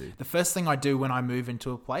would too. The first thing I do when I move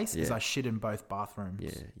into a place is I shit in both bathrooms.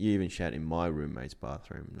 Yeah, you even shat in my roommate's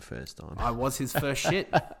bathroom the first time. I was his first shit.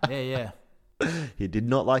 Yeah. He did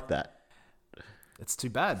not like that. It's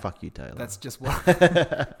too bad. Fuck you, Taylor. That's just what.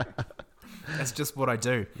 That's just what I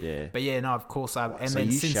do. Yeah. But yeah, no, of course and So then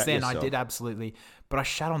you since shat then yourself? I did absolutely. But I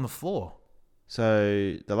shat on the floor.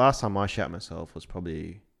 So the last time I shat myself was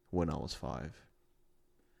probably when I was 5.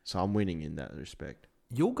 So I'm winning in that respect.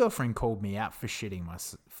 Your girlfriend called me out for shitting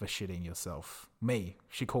yourself.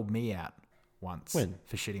 She called me out once When?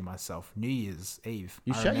 for shitting myself. New Year's Eve.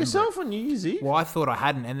 You I shat remember yourself it. on New Year's Eve? Well, I thought I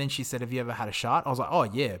hadn't, and then she said, "Have you ever had a shart?" I was like, "Oh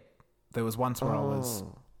yeah." There was once where I was.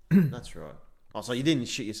 That's right. Oh, so you didn't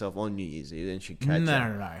shit yourself on New Year's Eve? Then she catch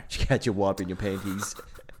No. She catch you wiping your panties.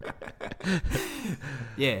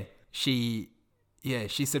 Yeah,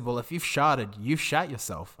 she said, "Well, if you've sharted, you've shat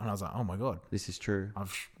yourself." And I was like, "Oh my god, This is true.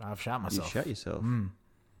 I've shat You myself. shat yourself.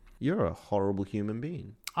 You're a horrible human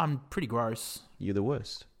being. I'm pretty gross." You're the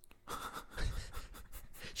worst.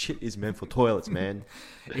 Shit is meant for toilets, man.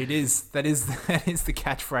 It is. That is the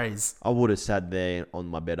catchphrase. I would have sat there on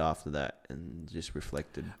my bed after that and just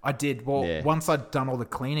reflected. I did. Well, Yeah. once I'd done all the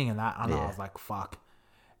cleaning and that, and I Yeah. was like, "Fuck."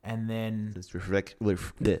 And then That's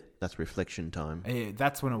that's reflection time.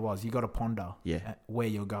 that's when it was. You got to ponder Yeah. where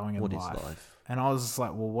you're going in What is life. life? And I was just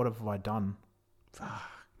like, "Well, what have I done,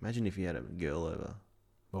 Imagine if you had a girl over.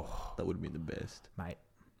 oh, That would have been the best. mate?"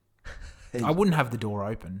 I wouldn't have the door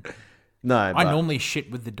open. No, I normally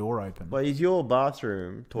shit with the door open. But is your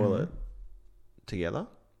bathroom toilet together?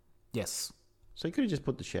 Yes. So you could have just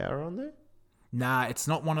put the shower on there. Nah, it's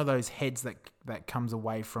not one of those heads that comes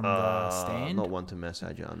away from the stand. Not one to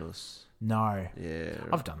massage your anus. No. Yeah.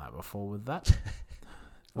 I've done that before with that.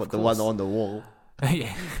 What, the one on the wall?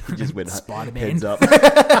 Yeah. You just went Spider-Man. heads up.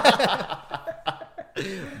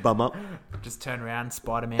 Bum up. Just turn around,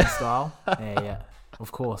 Spider-Man style. Yeah.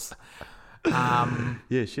 Of course.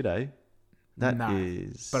 Yeah, shit, eh? That No.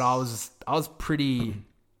 is... But I was pretty.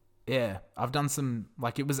 Yeah, I've done some,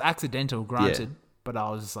 like, it was accidental, granted, but I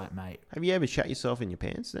was just like, mate. Have you ever shat yourself in your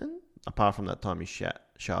pants then? Apart from that time you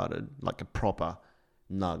sharted, like a proper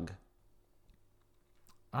nug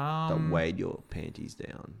that weighed your panties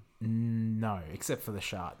down. No, except for the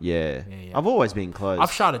shart. Yeah. Yeah. I've always been close.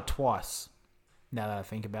 I've sharted twice. Now that I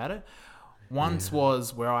think about it, once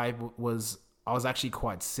was where I was actually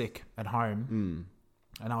quite sick at home,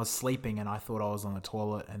 and I was sleeping, and I thought I was on the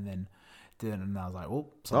toilet, and then didn't, and I was like, "Oh,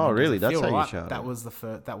 Oh, really? That's how you sharted? That was the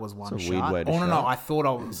first. That was one It's a weird shart. way to Oh no, shart. I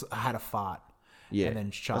thought I had a fart. Yeah. and then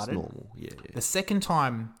That's sharted. normal. Yeah, The second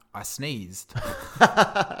time I sneezed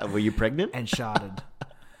yeah. Were you pregnant? and sharted,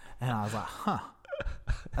 and I was like, "Huh,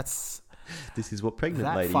 This is what pregnant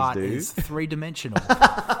that ladies fart do. is 3-dimensional."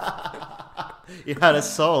 It had a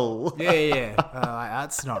soul. Yeah. Like,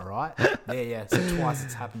 that's not right. Yeah. So twice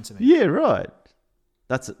it's happened to me. Yeah, right.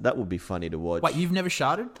 That would be funny to watch. Wait, you've never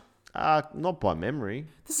sharted? Not by memory.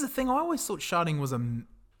 This is the thing. I always thought sharding was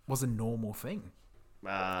a normal thing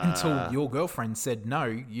until your girlfriend said, "No,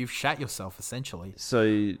 you've shat yourself." Essentially, So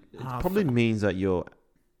it probably means that your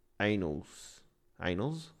anals,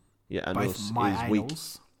 yeah, anals both my is weak.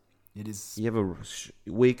 anals. It is. You have a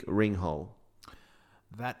weak ring hole.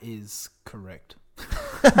 That is correct.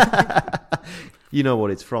 You know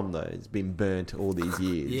what it's from though. It's been burnt all these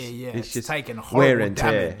years. Yeah. It's just taken wear horrible and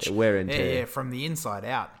tear. damage. Wear and tear. Yeah, from the inside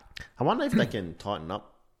out. I wonder if they can tighten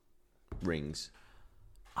up rings.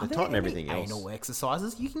 They Are there tighten any everything else. anal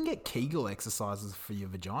exercises? You can get Kegel exercises for your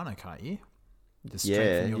vagina, can't you? To Yeah,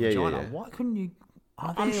 strengthen your yeah, vagina. yeah. Why couldn't you?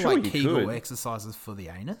 Are there I'm sure like you Kegel could. exercises for the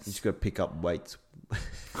anus? You just got to pick up weights.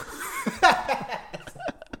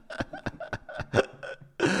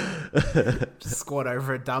 Just squat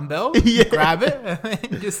over a dumbbell, Yeah. grab it, and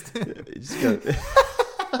then just Just go.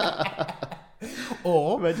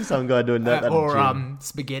 or Imagine some guy doing that. at a or gym.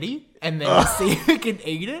 spaghetti, and then just see who can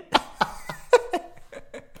eat it.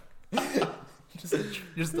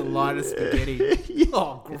 just a line of spaghetti.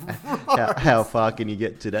 Oh, gross. How far can you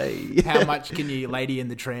get today? How much can you, Lady in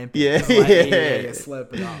the Tramp? Yeah, Just like, yeah.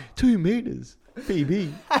 slurp it up. 2 meters.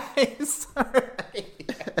 PB. Sorry.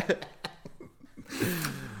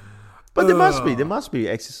 But there must be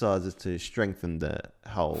exercises to strengthen the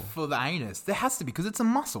hole. For the anus, there has to be because it's a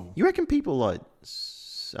muscle. You reckon people like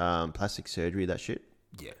plastic surgery, that shit,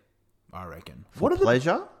 Yeah, I reckon. for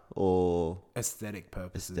pleasure or Aesthetic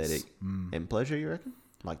purposes? aesthetic and pleasure? You reckon?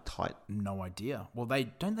 like tight. No idea. Well, they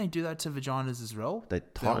do that to vaginas as well. They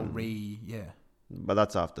They'll tighten. But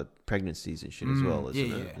that's after pregnancies and shit as well, isn't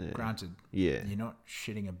yeah, it? yeah. Granted, Yeah. you're not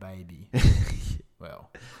shitting a baby. Well,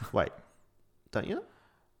 Wait, don't you?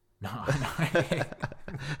 no, I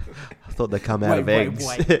I thought they come out of Wait, eggs.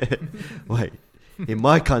 wait. Wait, in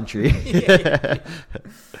my country.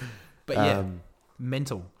 But yeah,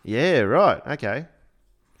 mental. Yeah, right. Okay.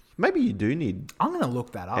 Maybe you do need I'm gonna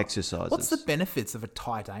look that up. exercises. What's the benefits of a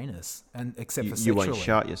tight anus? And except for You sexually, won't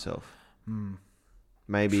shart yourself.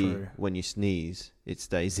 Maybe True. when you sneeze, it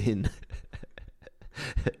stays in.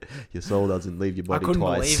 Your soul doesn't leave your I body couldn't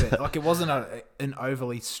twice. believe it. Like it wasn't an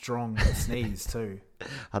overly strong sneeze too.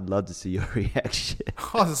 I'd love to see your reaction.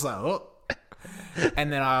 I was just like, oh.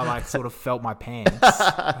 And then I like sort of felt my pants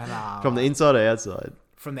and, From the inside or outside?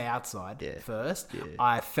 from the outside Yeah. first. Yeah.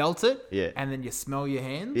 I felt it. Yeah. And then you smell your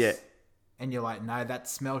hands. Yeah. And you're like, no, that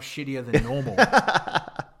smells shittier than normal.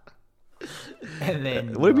 And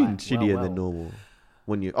then What do you mean like, shittier well, than normal?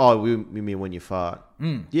 When you you mean when you fart?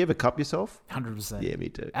 Do you ever cup yourself? 100%. Yeah, me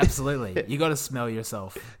too. Absolutely. You got to smell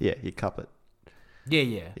yourself. Yeah, you cup it. Yeah,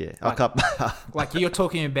 yeah. Yeah, I Like, cup. like you're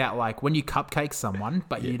talking about like when you cupcake someone,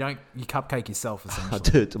 but you cupcake yourself I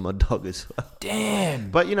essentially. do it to my dog as well.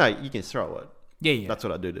 Damn. But you know, you can throw it. Yeah, yeah. That's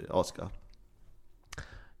what I do to Oscar.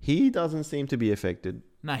 He doesn't seem to be affected.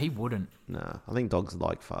 No, he wouldn't. Nah, I think dogs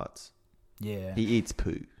like farts. Yeah, He eats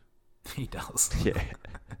poo. he does. Yeah,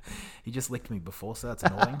 He just licked me before, so that's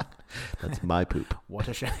annoying. that's my poop. What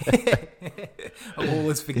a shame. All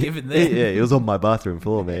is forgiven Yeah, there. it was on my bathroom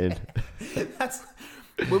floor, man. That's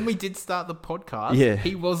when we did start the podcast. Yeah.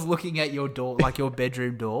 He was looking at your door, like your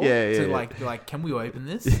bedroom door. Yeah, to yeah. like, can we open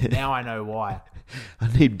this? Now I know why. I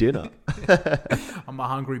need dinner. I'm a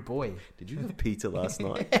hungry boy. Did you have pizza last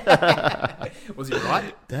night? Was he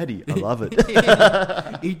right? Daddy, I love it.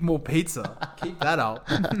 Eat more pizza. Keep that up.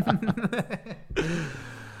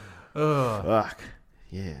 Ugh. Fuck.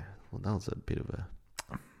 Yeah. Well, that was a bit of a...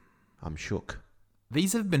 I'm shook.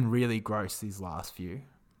 These have been really gross, these last few.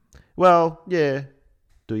 Well, yeah.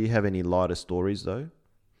 Do you have any lighter stories, though?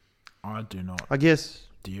 I do not. I guess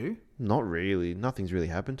Do you? not really. Nothing's really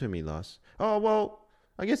happened to me last... Oh, well,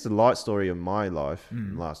 I guess the light story of my life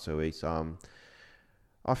in the last 2 weeks,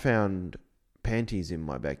 I found panties in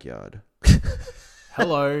my backyard.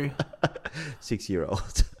 Hello.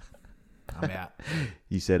 6-year-old. I'm out.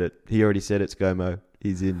 You said it. He already said it, ScoMo.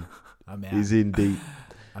 He's in. I'm out. He's in deep.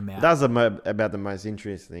 I'm out. That's about the most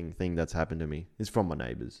interesting thing that's happened to me. It's from my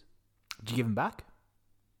neighbours. Did you give him back?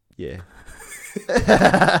 Yeah.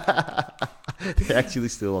 They're actually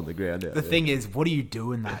still on the ground out The there. thing is, what do you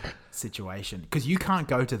do in that situation? Because you can't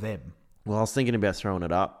go to them. Well, I was thinking about throwing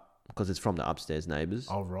it up because it's from the upstairs neighbours.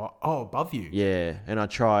 Oh, right. Oh, above you. Yeah, and I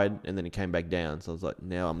tried, and then it came back down. So I was like,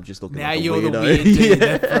 now I'm just looking Now like a you're weirdo. the weird dude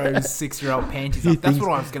Yeah. that throws 6-year-old panties up. That's thinks-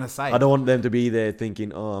 what I was going to say. I don't want them to be there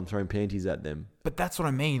thinking, oh, I'm throwing panties at them. But that's what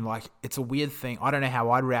I mean. Like, it's a weird thing. I don't know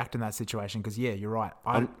how I'd react in that situation because, yeah, you're right.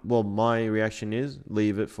 Well, my reaction is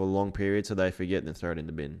leave it for a long period so they forget and then throw it in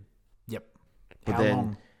the bin. Yep. But How then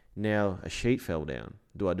long? now a sheet fell down.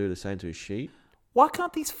 Do I do the same to a sheet? Why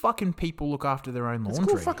can't these fucking people look after their own It's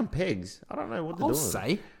laundry? called fucking pegs. I don't know what they're I'll doing.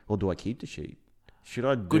 say. Or do I keep the sheet? Should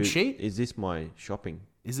I do... Good sheet? Is this my shopping?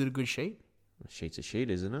 Is it a good sheet? A sheet's a sheet,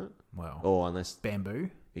 isn't it? Well, Or unless bamboo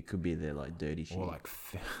it could be their like dirty sheet. or like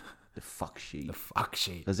the fuck sheet. the fuck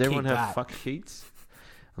sheet. Does everyone Keep have that. fuck sheets?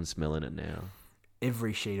 I'm smelling it now.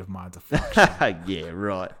 Every sheet of mine's a fuck sheet. Yeah,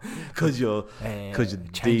 right. Because you're Changing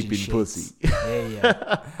deep in sheets. pussy.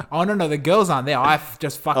 Yeah. Oh no, the girls aren't there. I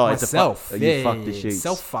just fuck Oh, it's a myself. fuck- you fuck the sheets.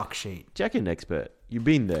 Self fuck sheet. Jack an expert. You've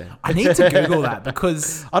been there. I need to Google that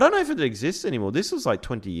because I don't know if it exists anymore. This was like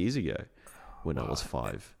 20 years ago when I was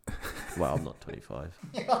 5. Well, I'm not 25.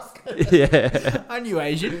 Yeah. I knew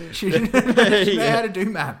Asian. She didn't know how to do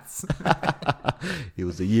maths. It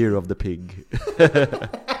was the year of the pig.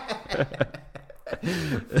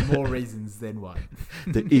 More reasons than one.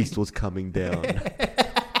 The east was coming down.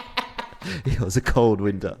 It was a cold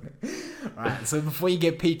winter. Right. So before you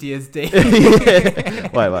get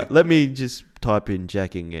PTSD, Wait. Let me just type in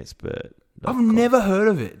jacking expert. I've never heard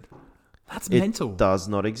of it. That's It mental. does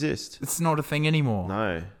not exist. It's not a thing anymore.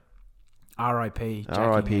 No. R.I.P.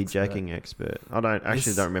 R.I.p. expert. jacking expert. I don't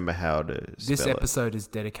This- don't remember how to spell This it. episode is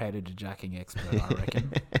dedicated to jacking expert, I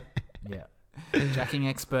reckon. Yeah. Jacking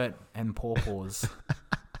expert and pawpaws.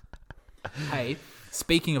 Hey,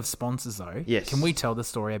 speaking of sponsors though, Yes. can we tell the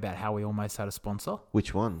story about how we almost had a sponsor?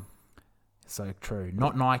 Which one? So true.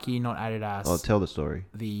 Not Nike, not Adidas. I'll tell the story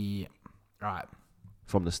Right.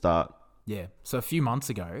 from the start. Yeah. So a few months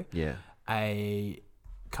ago, Yeah. a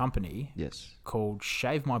company Yes. called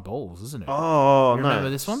Shave My Balls, isn't it? Oh, You no. remember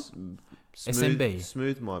this one? SMB.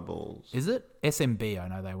 Smooth my balls. Is it? SMB, I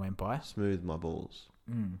know they went by. Smooth my balls.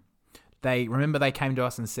 They came to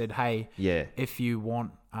us and said, hey, Yeah. if you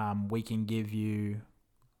want, we can give you,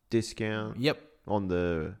 Discount yep, on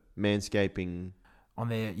the manscaping on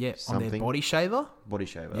their on their Something. body shaver. body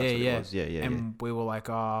shaver. That's Yeah, what yeah. it was. Yeah. And we were like,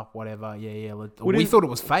 oh, whatever. Yeah. We We didn't- thought it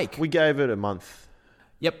was fake. We gave it a month.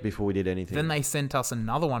 Yep. Before we did anything. Then they sent us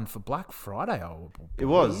another one for Black Friday. It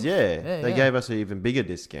was, yeah. Yeah, They yeah. gave us an even bigger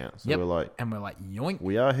discount. So Yep. we're like, And we're like, yoink.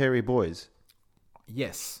 we are hairy boys.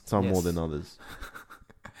 Yes. Some yes. more than others.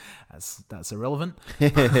 That's irrelevant.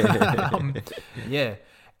 Yeah.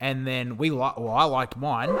 And then I liked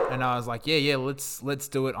mine, and I was like, yeah, let's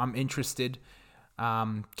do it. I'm interested.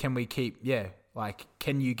 Can we keep?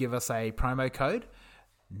 Can you give us a promo code?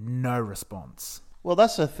 No response. Well,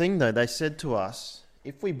 that's the thing, though. They said to us,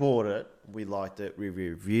 if we bought it, we liked it, we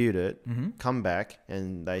reviewed it, come back,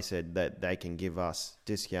 and they said that they can give us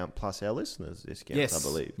discount plus our listeners discounts, Yes, I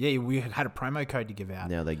believe. Yeah, we had a promo code to give out.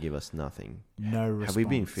 Now they give us nothing. No response. Have we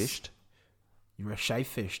been fished? You're a shave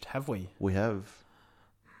fished, have we? We have.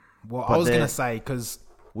 Well, But I was they're- gonna say because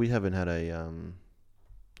We haven't had a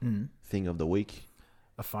thing of the week.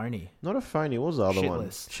 a phony. Not a phony. What was the other Shit one?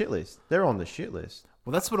 list. Shit list. They're on the shit list.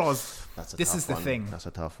 Well, that's what I was. That's a This tough is the one. thing. That's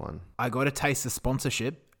a tough one. I got a taste of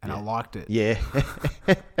sponsorship, and I Yeah. liked it. Yeah.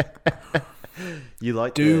 You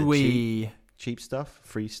like Do the we? cheap stuff,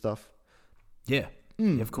 free stuff? Yeah.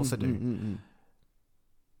 Yeah, of course I do.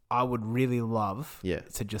 I would really love Yeah.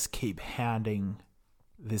 to just keep hounding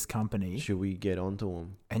this company Should we get onto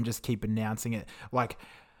them? and just keep announcing it.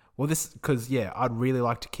 Because I'd really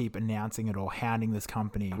like to keep announcing it or hounding this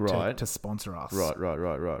company Right. to sponsor us.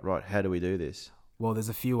 Right. How do we do this? Well, there's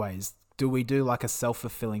a few ways. Do we do like a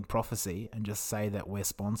self-fulfilling prophecy and just say that we're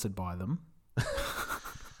sponsored by them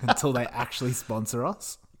until they actually sponsor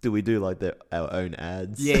us? Do we do like our own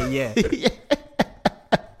ads? Yeah.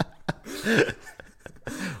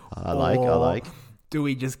 I like. Or do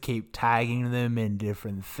we just keep tagging them in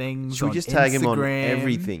different things? Should we on just tag him on Instagram?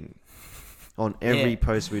 everything? On every Yeah.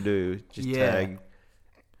 post we do, just Yeah. tag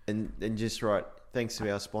and just write thanks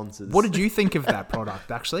to our sponsors. What did you think of that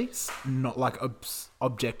product, actually? Not like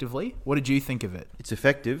objectively. What did you think of it? It's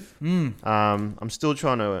effective. I'm still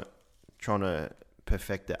trying to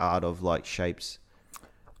perfect the art of like shapes.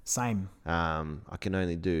 Same. I can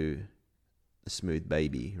only do the smooth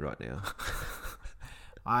baby right now.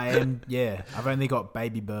 I've only got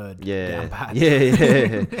baby bird down pat.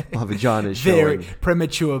 Yeah. My vagina's Very showing.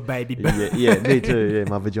 premature baby bird. Yeah, me too. Yeah,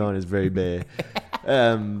 my vagina's very bare.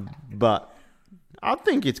 But I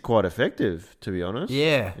think it's quite effective, to be honest.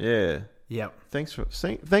 Yeah. Yeah. Yep. Thanks for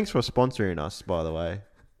sponsoring us, by the way.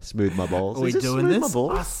 Smooth my balls. Are we Is it doing Smooth this? My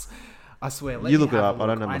balls? I swear. You look it up. I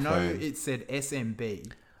don't have my I know phone. it said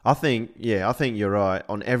SMB. I think you're right.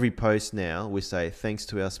 On every post now, we say thanks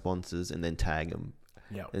to our sponsors and then tag them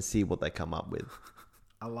Yep. and see what they come up with.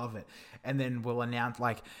 I love it. And then we'll announce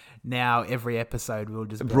now every episode we'll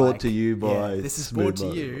just be Brought like, to you by this is Smooth brought to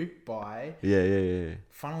Balls. you by. Yeah.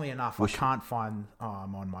 Funnily enough, I can't find.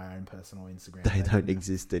 I'm on my own personal Instagram. They don't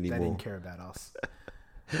exist They anymore. didn't care about us.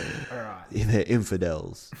 All right. They're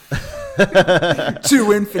infidels.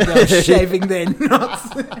 Two infidels shaving their nuts.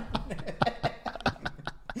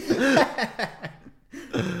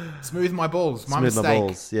 Smooth my balls. My Smooth mistake. my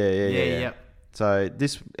balls. Yeah. Yep. So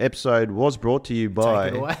this episode was brought to you by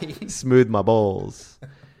Take it away. Smooth My Balls.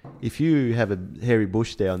 If you have a hairy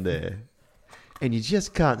bush down there and you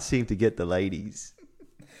just can't seem to get the ladies,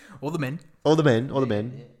 All the men. or the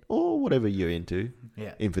men, or whatever you're into,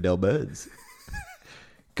 Yeah. infidel birds,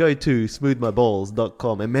 go to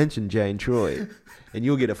smoothmyballs.com and mention Jane Troy and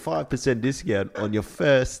you'll get a 5% discount on your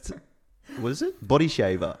first, what is it? Body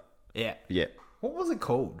shaver. Yeah. Yeah. What was it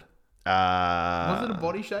called? Was it a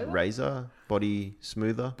body shaver? Razor? Body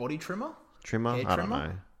smoother? Body trimmer? Trimmer? Hair I don't trimmer?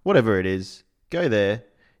 know. Whatever it is, go there.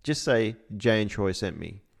 Just say Jane Troy sent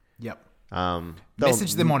me. Yep. They'll-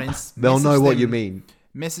 Message them on Instagram. They'll know what you mean.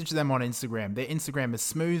 Message them on Instagram. Their Instagram is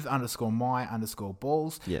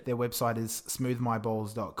smooth_my_balls. Yeah. Their website is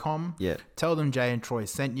smoothmyballs.com. Yeah. Tell them Jay and Troy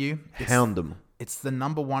sent you. Hound them. It's the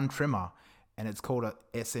 #1 trimmer, and it's called a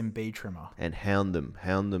SMB trimmer. And hound them.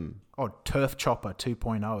 Hound them. Oh, Turf Chopper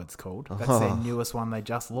 2.0 it's called. That's their newest one they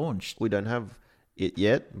just launched. We don't have it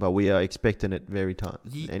yet, but we are expecting it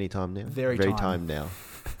anytime now. Very time time. now.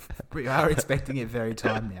 We are expecting it very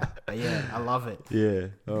time now. But yeah, I love it. Yeah.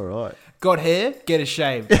 All right. Got hair? Get it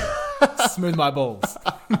shaved. Smooth my balls.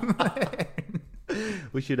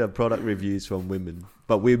 We should have product reviews from women,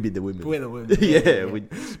 but we'll be the women. We're the women. Yeah, we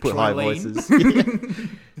put high Troylene.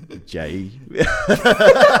 voices. Jay.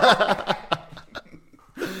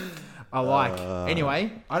 I like.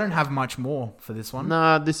 Anyway, I don't have much more for this one.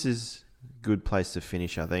 Nah, this is a good place to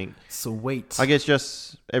finish, I think. Sweet. I guess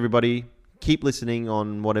just everybody keep listening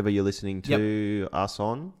on whatever you're listening to us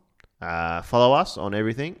on. Follow us on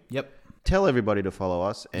everything. Yep. Tell everybody to follow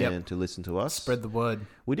us and to listen to us. Spread the word.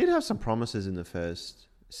 We did have some promises in the first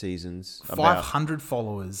seasons. 500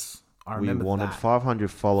 followers. I We remember wanted that.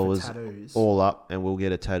 500 followers tattoos. all up, and we'll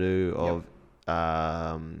get a tattoo of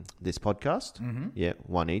this podcast. Mm-hmm. Yeah,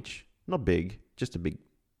 one each. Not big, just a big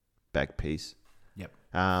back piece. Yep.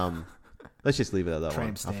 Let's just leave it at that Tramp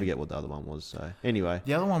one. stamp. I forget what the other one was. So anyway,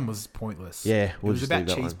 The other one was pointless. yeah, It we'll was just about leave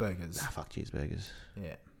that one. cheeseburgers. Ah, fuck cheeseburgers.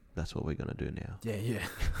 Yeah. That's what we're gonna do now. Yeah.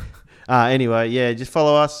 Anyway, yeah, just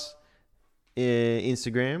follow us.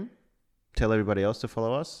 Instagram. Tell everybody else to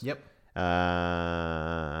follow us. Yep.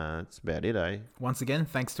 That's about it, eh? Once again,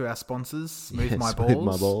 thanks to our sponsors, Smooth Yeah, My Smooth Balls.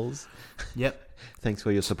 My Balls. Yep. Thanks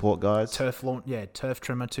for your support, guys. Turf Trimmer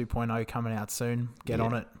 2.0 coming out soon. Get Yeah.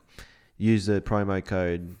 on it. Use the promo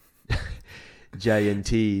code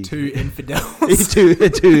JNT. Two infidels. two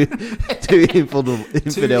infidel Two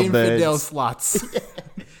infidel birds. sluts.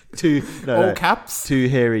 All Caps. Two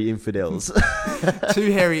hairy infidels.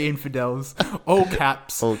 Two hairy infidels. All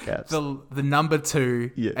caps. All caps. The number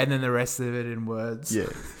 2. Yeah. And then the rest of it in words. Yeah.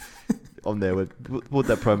 On there, put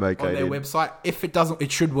that promo code On their in. website. If it doesn't,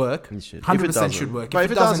 it should work. It should. 100% If it doesn't- should work. But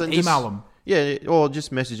If it doesn't, just- email them. Yeah, or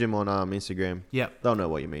just message them on Instagram. Yep. They'll know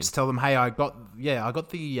what you mean. Just tell them, hey, I got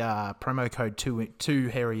the promo code two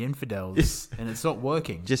hairy infidels, and it's not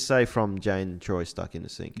working. Just say from Jane Troy stuck in the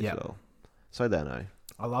sink Yep. as well, so they know.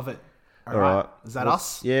 I love it. All right. Is that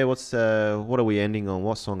What's- us? Yeah. What are we ending on?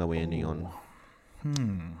 What song are we ending on?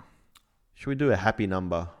 Should we do a happy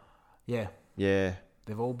number? Yeah. Yeah.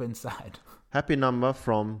 They've all been sad. Happy number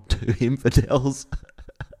from Two Infidels.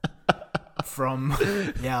 From,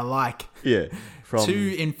 Yeah. From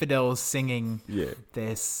two infidels singing Yeah. their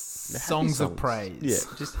Happy songs of praise. Yeah.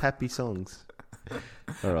 Just happy songs. All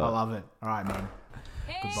right. I love it. All right, man.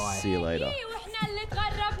 Goodbye. See you later. واحنا اللي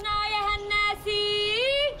تغربنا يا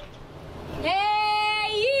هالناسين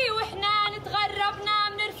هاي واحنا نتغربنا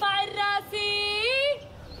بنرفع الراسين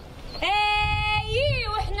هاي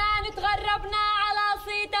واحنا نتغربنا على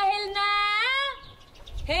صيت اهلنا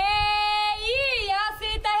هاي يا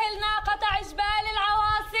صيت اهلنا قطع جبال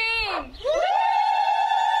العواصم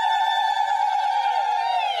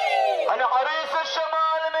أنا عريس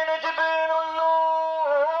الشمال من جبين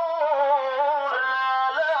النور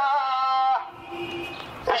لا لا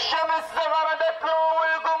الشمس زغردت له